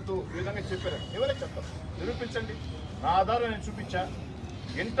మాట్లాడుతూ ఈ విధంగా చెప్పారు. ఎవరే చెప్తారు? నిరూపించండి. నా ఆధారం నేను చూపించా.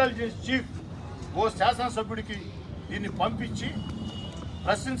 ఇంటెలిజెన్స్ చీఫ్ ఓ శాసనసభ్యుడికి దీన్ని పంపించి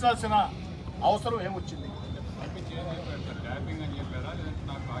ప్రశ్నించాల్సిన అవసరం ఏమొచ్చింది?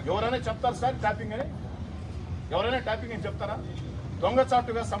 ఎవరైనా చెప్తారు సార్ ట్యాపింగ్ అని? ఎవరైనా ట్యాపింగ్ అని చెప్తారా?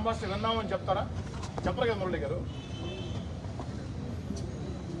 దొంగచాటుగా సంభాషణ విన్నామని చెప్తారా? చెప్పరు కదా మురళి గారు.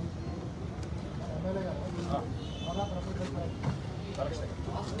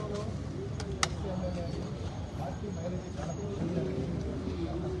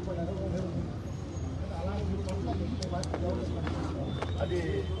 అది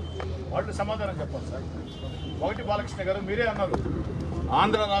వాళ్ళు సమాధానం చెప్పాలి సార్. ఒకటి బాలకృష్ణ గారు మీరే అన్నారు,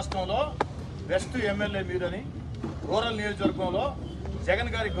 ఆంధ్ర రాష్ట్రంలో బెస్ట్ ఎమ్మెల్యే మీరని, రూరల్ నియోజకవర్గంలో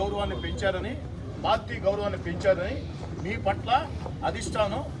జగన్ గారి గౌరవాన్ని పెంచారని, పార్టీ గౌరవాన్ని పెంచారని, మీ పట్ల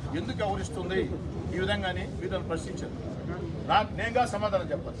అధిష్టానం ఎందుకు వ్యవహరిస్తుంది ఈ విధంగాని మీరు ప్రశ్నించారు. నేనుగా సమాధానం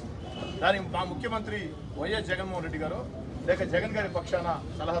చెప్పాలి. దానికి మా ముఖ్యమంత్రి వైఎస్ జగన్మోహన్ రెడ్డి గారు లేక జగన్ గారి పక్షాన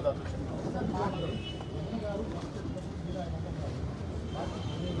సలహాదారులు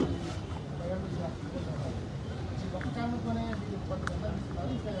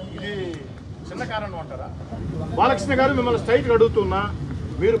ఇది చిన్న కారణం అంటారా? బాలకృష్ణ గారు మిమ్మల్ని స్ట్రైట్గా అడుగుతున్నా,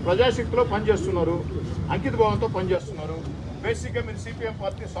 మీరు ప్రజాశక్తిలో పనిచేస్తున్నారు, అంకిత భావంతో పనిచేస్తున్నారు. బేసిక్గా మీరు సిపిఎం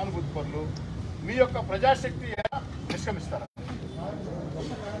పార్టీ సానుభూతి పరులు. మీ యొక్క ప్రజాశక్తి నిష్క్రమిస్తారా?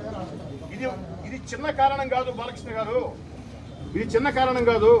 ఇది చిన్న కారణం కాదు బాలకృష్ణ గారు, ఇది చిన్న కారణం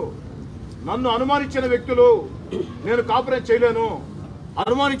కాదు. నన్ను అనుమానించిన వ్యక్తులు నేను కాపురేట్ చేయలేను,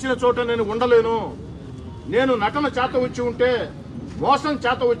 అనుమానించిన చోట నేను ఉండలేను. నేను నటన చేత వచ్చి ఉంటే, మోసం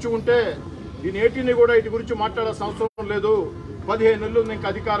చేత వచ్చి ఉంటే దీని ఏటీని కూడా వీటి గురించి మాట్లాడాల్సిన అవసరం లేదు. 15 నెలలు ఉంది ఇంకా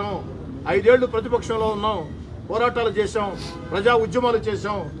అధికారం, 5 ఏళ్లు ప్రతిపక్షంలో ఉన్నాం, పోరాటాలు చేశాం, ప్రజా ఉద్యమాలు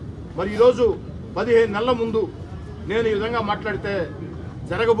చేశాం. మరి ఈరోజు 15 నెలల ముందు నేను ఈ విధంగా మాట్లాడితే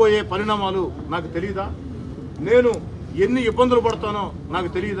జరగబోయే పరిణామాలు నాకు తెలియదా? నేను ఎన్ని ఇబ్బందులు పడతానో నాకు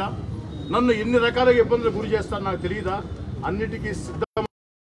తెలియదా? నన్ను ఎన్ని రకాలుగా ఇబ్బందులు గురి చేస్తానో నాకు తెలియదా? అన్నిటికీ సిద్ధం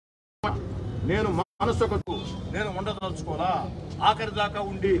నేను మనసుకు నేను ఉండదలుచుకోవాలా? ఆఖరి దాకా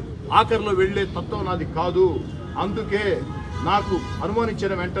ఉండి ఆఖరిలో వెళ్లే తత్వం నాది కాదు. అందుకే నాకు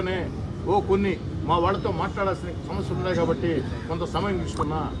అనుమానించిన వెంటనే కొన్ని మా వాళ్ళతో మాట్లాడాల్సిన సమస్యలు ఉన్నాయి కాబట్టి కొంత సమయం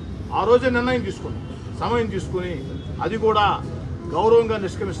తీసుకున్నా. ఆ రోజే నిర్ణయం తీసుకున్నా, సమయం తీసుకుని అది కూడా గౌరవంగా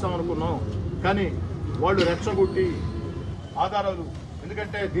నిష్క్రమిస్తామనుకున్నాం. కానీ వాళ్ళు రెచ్చగొట్టి ఆధారాలు,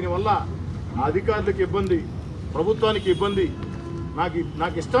 ఎందుకంటే దీనివల్ల అధికారులకు ఇబ్బంది, ప్రభుత్వానికి ఇబ్బంది.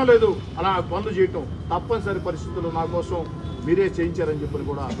 నాకు ఇష్టం లేదు అలా పనులు చేయటం, తప్పనిసరి పరిస్థితుల్లో నా కోసం మీరే చేయించారని చెప్పని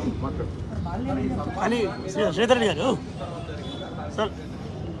కూడా మాట్లాడుతున్నారు.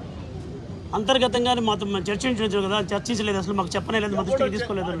 అంతర్గతంగానే మాతో చర్చించలేదు కదా, చర్చించలేదు, అసలు మాకు చెప్పలేదు, మా దృష్టికి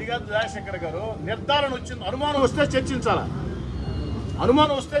తీసుకోలేదు. అది కాదు దయాశంకర్ గారు, నిర్ధారణ వచ్చింది, అనుమానం వస్తే చర్చించాలా,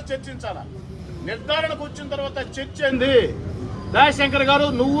 అనుమానం వస్తే చర్చించాలా. నిర్ధారణకు వచ్చిన తర్వాత చర్చ ఏంది? దయాశంకర్ గారు,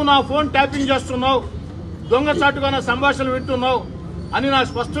 నువ్వు నా ఫోన్ ట్యాపింగ్ చేస్తున్నావు, దొంగచాటుగా నా సంభాషణలు వింటున్నావు అని నాకు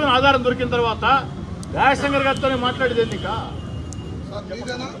స్పష్టమైన ఆధారం దొరికిన తర్వాత దయాశంకర్ గారితోనే మాట్లాడేది ఎన్నిక.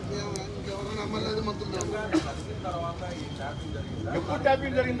 ఎప్పుడు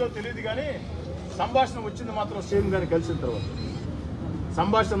ట్యాపింగ్ జరిగిందో తెలియదు కానీ సంభాషణ వచ్చింది మాత్రం సీఎం గారిని కలిసిన తర్వాత.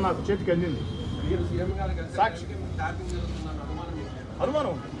 సంభాషణ నాకు చేతికి అందింది. సాక్షి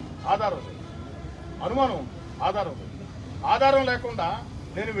అనుమానం ఉంది, ఆధారం ఉంది, అనుమానం ఉంది, ఆధారం ఉంది. ఆధారం లేకుండా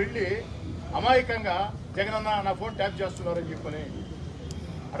నేను వెళ్ళి అమాయకంగా జగనన్న నా ఫోన్ ట్యాప్ చేస్తున్నారని చెప్పని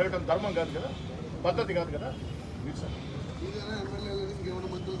అడగటం ధర్మం కాదు కదా, పద్ధతి కాదు కదా. మీరు సార్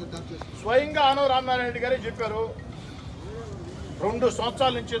స్వయంగా ఆనవ రామనారాయణ రెడ్డి గారే చెప్పారు, 2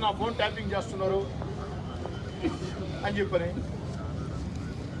 సంవత్సరాల నుంచి నా ఫోన్ ట్యాపింగ్ చేస్తున్నారు అని చెప్పని.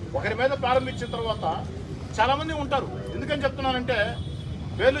 ఒకరి మీద ప్రారంభించిన తర్వాత చాలామంది ఉంటారు. ఎందుకని చెప్తున్నానంటే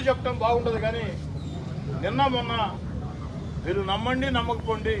పేర్లు చెప్పడం బాగుండదు కానీ నిన్న మొన్న మీరు నమ్మండి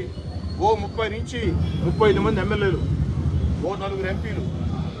నమ్మకపోండి, ఓ 30 నుంచి 35 మంది ఎమ్మెల్యేలు, ఓ 4 ఎంపీలు,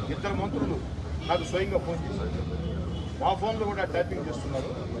 2 మంత్రులు నాకు స్వయంగా ఫోన్ చేశారు. మా ఫోన్లో కూడా ట్యాపింగ్ చేస్తున్నారు,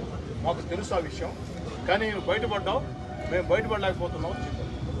 మాకు తెలుసు ఆ విషయం, కానీ నేను బయటపడ్డావు, మేము బయటపడలేకపోతున్నాం అని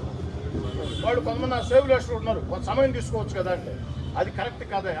చెప్పారు. వాళ్ళు కొంతమంది సేవ్ లిస్టులు ఉన్నారు, కొంత సమయం తీసుకోవచ్చు కదా అంటే అది కరెక్ట్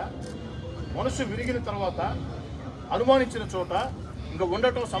కాదయా. మనసు విరిగిన తర్వాత అనుమానించిన చోట ఇంకా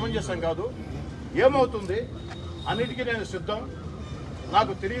ఉండటం సమంజసం కాదు. ఏమవుతుంది అన్నిటికీ నేను సిద్ధం.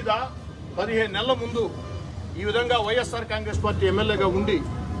 నాకు తెలియదా 15 నెలల ముందు ఈ విధంగా వైఎస్ఆర్ కాంగ్రెస్ పార్టీ ఎమ్మెల్యేగా ఉండి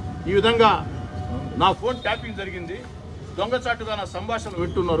ఈ విధంగా నా ఫోన్ ట్యాపింగ్ జరిగింది, దొంగచాటుగా నా సంభాషణలు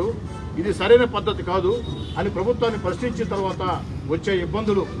వింటున్నారు, ఇది సరైన పద్ధతి కాదు అని ప్రభుత్వాన్ని ప్రశ్నించిన తర్వాత వచ్చే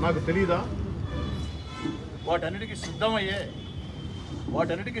ఇబ్బందులు నాకు తెలియదా? వాటన్నిటికీ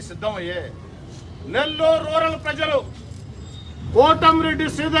సిద్ధమయ్యే నెల్లూరు రూరల్ ప్రజలు, కోటంరెడ్డి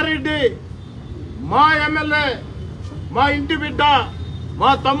శ్రీధర్ రెడ్డి మా ఎమ్మెల్యే, మా ఇంటి బిడ్డ,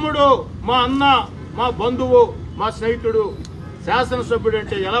 మా తమ్ముడు, మా అన్న, మా బంధువు, మా స్నేహితుడు, శాసనసభ్యుడు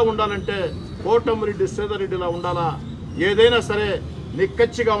అంటే ఎలా ఉండాలంటే కోటంరెడ్డి శ్రీధర్ రెడ్డిలా ఉండాలా. ఏదైనా సరే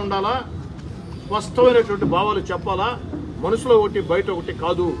నిక్కచ్చిగా ఉండాలా, స్పష్టమైనటువంటి భావాలు చెప్పాలా, మనసులో ఒకటి బయట ఒకటి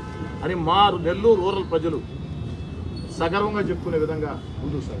కాదు అని మా నెల్లూరు రూరల్ ప్రజలు సగర్వంగా చెప్పుకునే విధంగా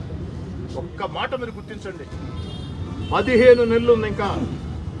ముందుకు సార్. ఒక్క మాట మీరు గుర్తించండి, 15 నెలలు ఉంది, ఇంకా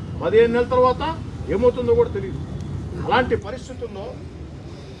 15 నెలల తర్వాత ఏమవుతుందో కూడా తెలియదు. అలాంటి పరిస్థితుల్లో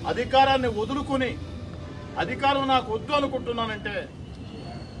అధికారాన్ని వదులుకొని అధికారం నాకు వద్దు అనుకుంటున్నానంటే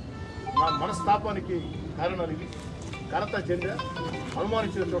నా మనస్తాపానికి కారణాలు ఇవి. కరత చెందా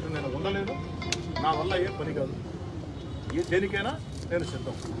అనుమానించిన చోట నేను ఉండలేను, నా వల్ల ఏ పని కాదు. దేనికైనా నేను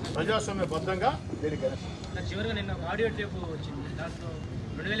సిద్ధం, ప్రజాస్వామ్యబద్ధంగా దేనికైనా. చివరిగా నిన్న ఆడియో టేప్ వచ్చింది, దాంట్లో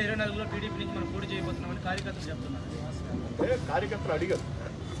 2024లో టీడీపీ నుంచి మనం పోటీ చేయబోతున్నామని కార్యకర్తలు చెప్తున్నారు. అంటే కార్యకర్తలు అడిగారు,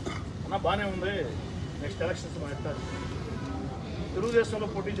 అన్న బాగానే ఉంది, నెక్స్ట్ ఎలక్షన్స్ మనం ఎట్టాలి, తెలుగుదేశంలో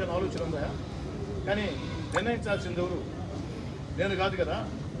పోటీ చేయాలని ఆలోచన ఉందా, కానీ నిర్ణయించాల్సింది ఎవరు? నేను కాదు కదా,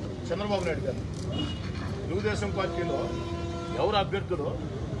 చంద్రబాబు నాయుడు గారు. తెలుగుదేశం పార్టీలో ఎవరు అభ్యర్థులో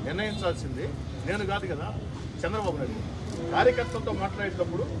నిర్ణయించాల్సింది నేను కాదు కదా, చంద్రబాబు నాయుడు. కార్యకర్తలతో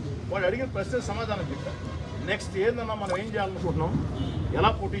మాట్లాడేటప్పుడు వాళ్ళు అడిగిన ప్రశ్నకు సమాధానం చెప్పారు. నెక్స్ట్ ఏందన్నా మనం ఏం చేయాలనుకుంటున్నాం, ఎలా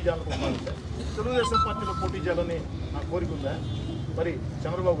పోటీ చేయాలనుకుంటున్నాం అంటే తెలుగుదేశం పార్టీలో పోటీ చేయాలని నా కోరిక ఉందా, మరి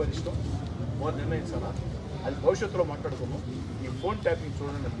చంద్రబాబు గారి ఇష్టం, వారు నిర్ణయించాలా, అది భవిష్యత్తులో మాట్లాడుకున్నాం. ఈ ఫోన్ ట్యాపింగ్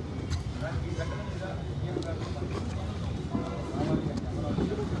చూడండి అని చెప్పి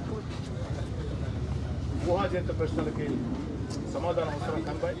ఊహాజనిత ప్రశ్నలకి సమాధానం అవసరం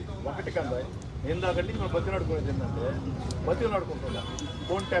కందాయి, ఒకటి కందాయి. ఇందాకంటే మనం బతిలాడుకునేది ఏంటంటే బతిలాడుకుంటున్నా,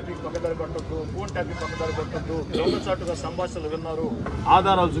 ఫోన్ ట్యాపింగ్ పక్కదారి పట్టద్దు, ఫోన్ ట్యాపింగ్ పక్కదారి పట్టద్దు, దొంగచాటుగా సంభాషణలు విన్నారు,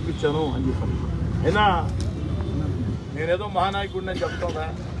 ఆధారాలు చూపించాను అని చెప్పాను. అయినా నేనేదో మహానాయకుడిని అని చెప్తానా?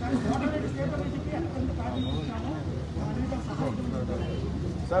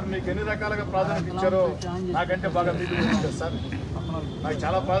 సార్ మీకు ఎన్ని రకాలుగా ప్రాధాన్యత ఇచ్చారో నాకంటే బాగా మీకు ఇచ్చారు సార్. నాకు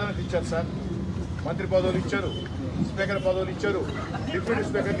చాలా ప్రాధాన్యత ఇచ్చారు సార్. మంత్రి పదవులు ఇచ్చారు, స్పీకర్ పదవులు ఇచ్చారు, డిప్యూటీ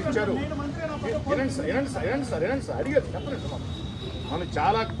స్పీకర్లు ఇచ్చారు. వినండి సార్ అడిగారు చెప్పలేదు. మనం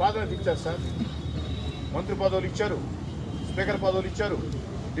చాలా ప్రాధాన్యత ఇచ్చారు సార్. మంత్రి పదవులు ఇచ్చారు, స్పీకర్ పదవులు ఇచ్చారు,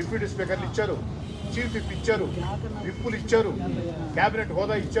 డిప్యూటీ స్పీకర్లు ఇచ్చారు, చీఫ్ విప్ ఇచ్చారు, విప్పులు ఇచ్చారు, క్యాబినెట్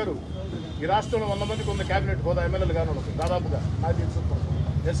హోదా ఇచ్చారు. ఈ రాష్ట్రంలో 100 మందికి ఉన్న క్యాబినెట్ హోదా ఎమ్మెల్యేలు కాని దాదాపుగా నాకు తెలుసు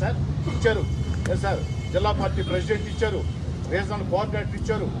సార్ ఇచ్చారు. సార్ జిల్లా పార్టీ ప్రెసిడెంట్ ఇచ్చారు, రీజనల్ కోఆర్డినేటర్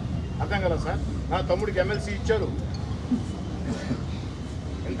ఇచ్చారు. అర్థం కదా సార్, నా తమ్ముడికి ఎమ్మెల్సీ ఇచ్చారు.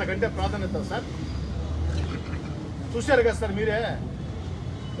 ఇంతకంటే ప్రాధాన్యత సార్ చూశారు కదా సార్ మీరే.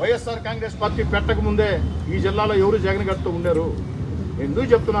 వైఎస్ఆర్ కాంగ్రెస్ పార్టీ పెట్టకముందే ఈ జిల్లాలో ఎవరు జగన్ గారితో ఉండరు. ఎందుకు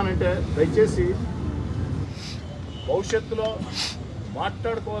చెప్తున్నానంటే దయచేసి భవిష్యత్తులో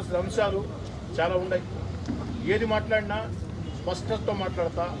మాట్లాడుకోవాల్సిన అంశాలు చాలా ఉన్నాయి. ఏది మాట్లాడినా స్పష్టతతో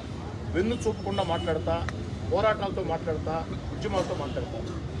మాట్లాడతా, వెన్ను చూపకుండా మాట్లాడతా, పోరాటాలతో మాట్లాడతా, ఉద్యమాలతో మాట్లాడతా.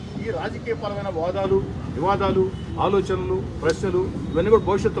 ఈ రాజకీయపరమైన వాదాలు, వివాదాలు, ఆలోచనలు, ప్రశ్నలు ఇవన్నీ కూడా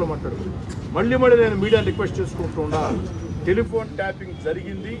భవిష్యత్తులో మాట్లాడుతాను. మళ్ళీ నేను మీడియాని రిక్వెస్ట్ చేసుకుంటుండా టెలిఫోన్ ట్యాపింగ్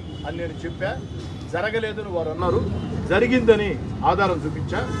జరిగింది అని నేను చెప్పా. జరగలేదని వారు అన్నారు. జరిగిందని ఆధారం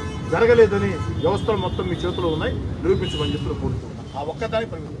చూపించా. జరగలేదని వ్యవస్థలు మొత్తం మీ చేతిలో ఉన్నాయి, నిరూపించమని చెప్పి కోరుకుంటున్నాను. ఆ ఒక్కదాని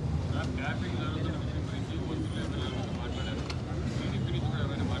పరిమితి.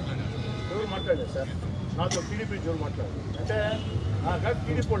 ఎవరు మాట్లాడారు సార్? నాతో టీడీపీ ఎవరు మాట్లాడారు అంటే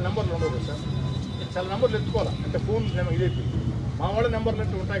టీడీపీ వాళ్ళ నెంబర్లు ఉండవు సార్. చాలా నెంబర్లు ఎత్తుకోవాలి అంటే ఫోన్ ఇదైపోయి మా వాళ్ళ నెంబర్లు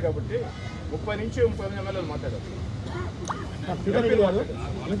అంటూ ఉంటాయి కాబట్టి 30 నుంచి 30 ఎమ్మెల్యేలు మాట్లాడారు.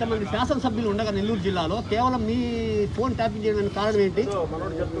 ఇంతమంది శాసనసభ్యులు ఉండగా నెల్లూరు జిల్లాలో కేవలం మీ ఫోన్ ట్యాపింగ్ చేయడానికి కారణం ఏంటి?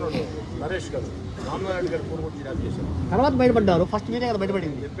 మనోడు చెప్తున్నాడు నరేష్ గారు, రామనారాయణ గారు ఫోన్ కొట్టి ట్యాప్ చేశారు. తర్వాత బయటపడ్డారు. ఫస్ట్ మీరే కదా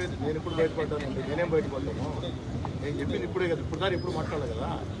బయటపడింది. చెప్పేది నేను ఇప్పుడు బయటపడ్డానండి. నేనేం బయటపడ్డాను? నేను చెప్పింది ఇప్పుడే కదా, ఇప్పుడు మాట్లాడాలి కదా.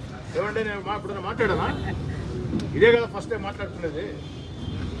 ఏమంటే నేను ఇప్పుడు మాట్లాడానా? ఇదే కదా ఫస్ట్ టైం మాట్లాడుతున్నది.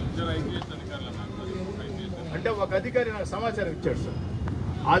 అంటే ఒక అధికారి నాకు సమాచారం ఇచ్చాడు సార్.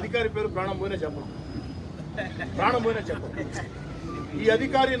 ఆ అధికారి పేరు ప్రాణం పోయినా చెప్పండి. ఈ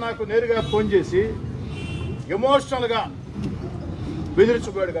అధికారి నాకు నేరుగా ఫోన్ చేసి ఎమోషనల్గా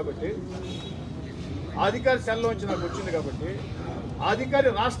బెదిరించిపోయాడు కాబట్టి, ఆ అధికారి సెల్లోంచి నాకు వచ్చింది కాబట్టి, ఆ అధికారి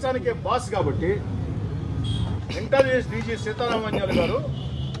రాష్ట్రానికే బాస్ కాబట్టి, ఇంటెలిజెన్స్ డీజీ సీతారామన్యాలు గారు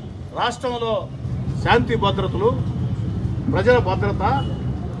రాష్ట్రంలో శాంతి భద్రతలు, ప్రజల భద్రత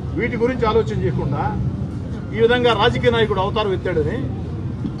వీటి గురించి ఆలోచన చేయకుండా ఈ విధంగా రాజకీయ నాయకుడు అవతారం ఎత్తాడని.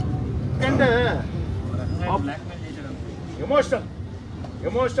 ఎందుకంటే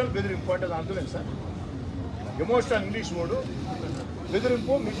ఎమోషనల్ బెదిరింపు అంటే అర్థం సార్. ఎమోషనల్ ఇంగ్లీష్ మూడు,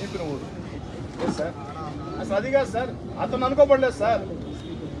 బెదిరింపు మీకు చెప్పిన మూడు సార్. అసలు అది కాదు సార్, అతను అనుకోబడలేదు సార్.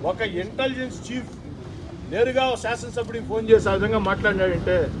 ఒక ఇంటెలిజెన్స్ చీఫ్ నేరుగా శాసనసభ్యుడికి ఫోన్ చేసి ఆ విధంగా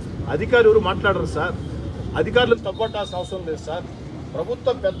మాట్లాడినాడంటే అధికారులు ఎవరు మాట్లాడరు సార్. అధికారులకు తప్పట్టాల్సిన అవసరం లేదు సార్.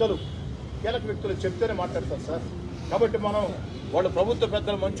 ప్రభుత్వ పెద్దలు, కీలక వ్యక్తులు చెప్తేనే మాట్లాడతారు సార్. కాబట్టి మనం వాళ్ళు ప్రభుత్వ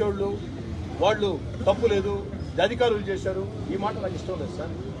పెద్దలు మంచోళ్ళు, వాళ్ళు తప్పు లేదు, అధికారులు చేశారు, ఈ మాట నాకు ఇష్టం లేదు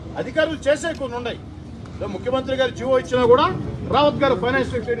సార్. అధికారులు చేసే కొన్ని ఉన్నాయి. ముఖ్యమంత్రి గారు జీవో ఇచ్చినా కూడా రావత్ గారు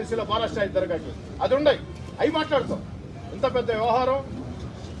ఫైనాన్షియల్ క్లియరెన్స్లో మహారాష్ట్ర దరగాకి అది ఉన్నాయి, అవి మాట్లాడతాం. ఇంత పెద్ద వ్యవహారం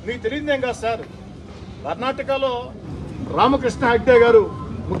మీకు తెలియదేం కాదు సార్. కర్ణాటకలో రామకృష్ణ హెగ్డే గారు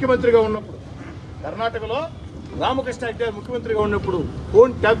ముఖ్యమంత్రిగా ఉన్నప్పుడు,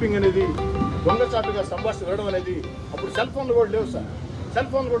 ఫోన్ ట్యాపింగ్ అనేది, దొంగచాటుగా సంభాషణ వెళ్ళడం అనేది, అప్పుడు సెల్ ఫోన్లు కూడా లేవు సార్.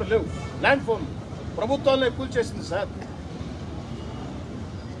 Land phone ప్రభుత్వాలనే కూల్చేసింది sir.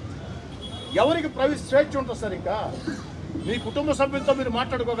 ఎవరికి స్వేచ్ఛ ఉంటుంది సార్? ఇంకా మీ కుటుంబ సభ్యులతో మీరు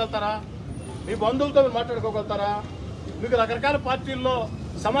మాట్లాడుకోగలుగుతారా? మీ బంధువులతో మీరు మాట్లాడుకోగలుగుతారా? మీకు రకరకాల పార్టీల్లో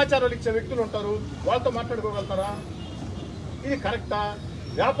సమాచారాలు ఇచ్చే వ్యక్తులు ఉంటారు, వాళ్ళతో మాట్లాడుకోగలుగుతారా? ఇది కరెక్టా?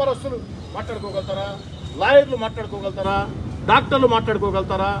 వ్యాపారస్తులు మాట్లాడుకోగలుగుతారా? లాయర్లు మాట్లాడుకోగలుగుతారా? డాక్టర్లు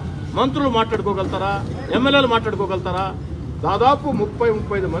మాట్లాడుకోగలుగుతారా? మంత్రులు మాట్లాడుకోగలుగుతారా? ఎమ్మెల్యేలు మాట్లాడుకోగలుగుతారా? దాదాపు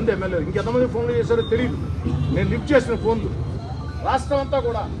 30-35 మంది ఎమ్మెల్యేలు, ఇంకెంతమంది ఫోన్లు చేశారో తెలియదు. నేను లిఫ్ట్ చేసిన ఫోన్లు రాష్ట్రం అంతా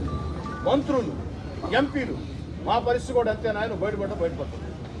కూడా మంత్రులు, ఎంపీలు, మా పరిస్థితి కూడా అంతే. నాయన బయటపడ్డా.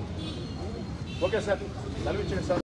 Okay sir, కనిపించండి sir.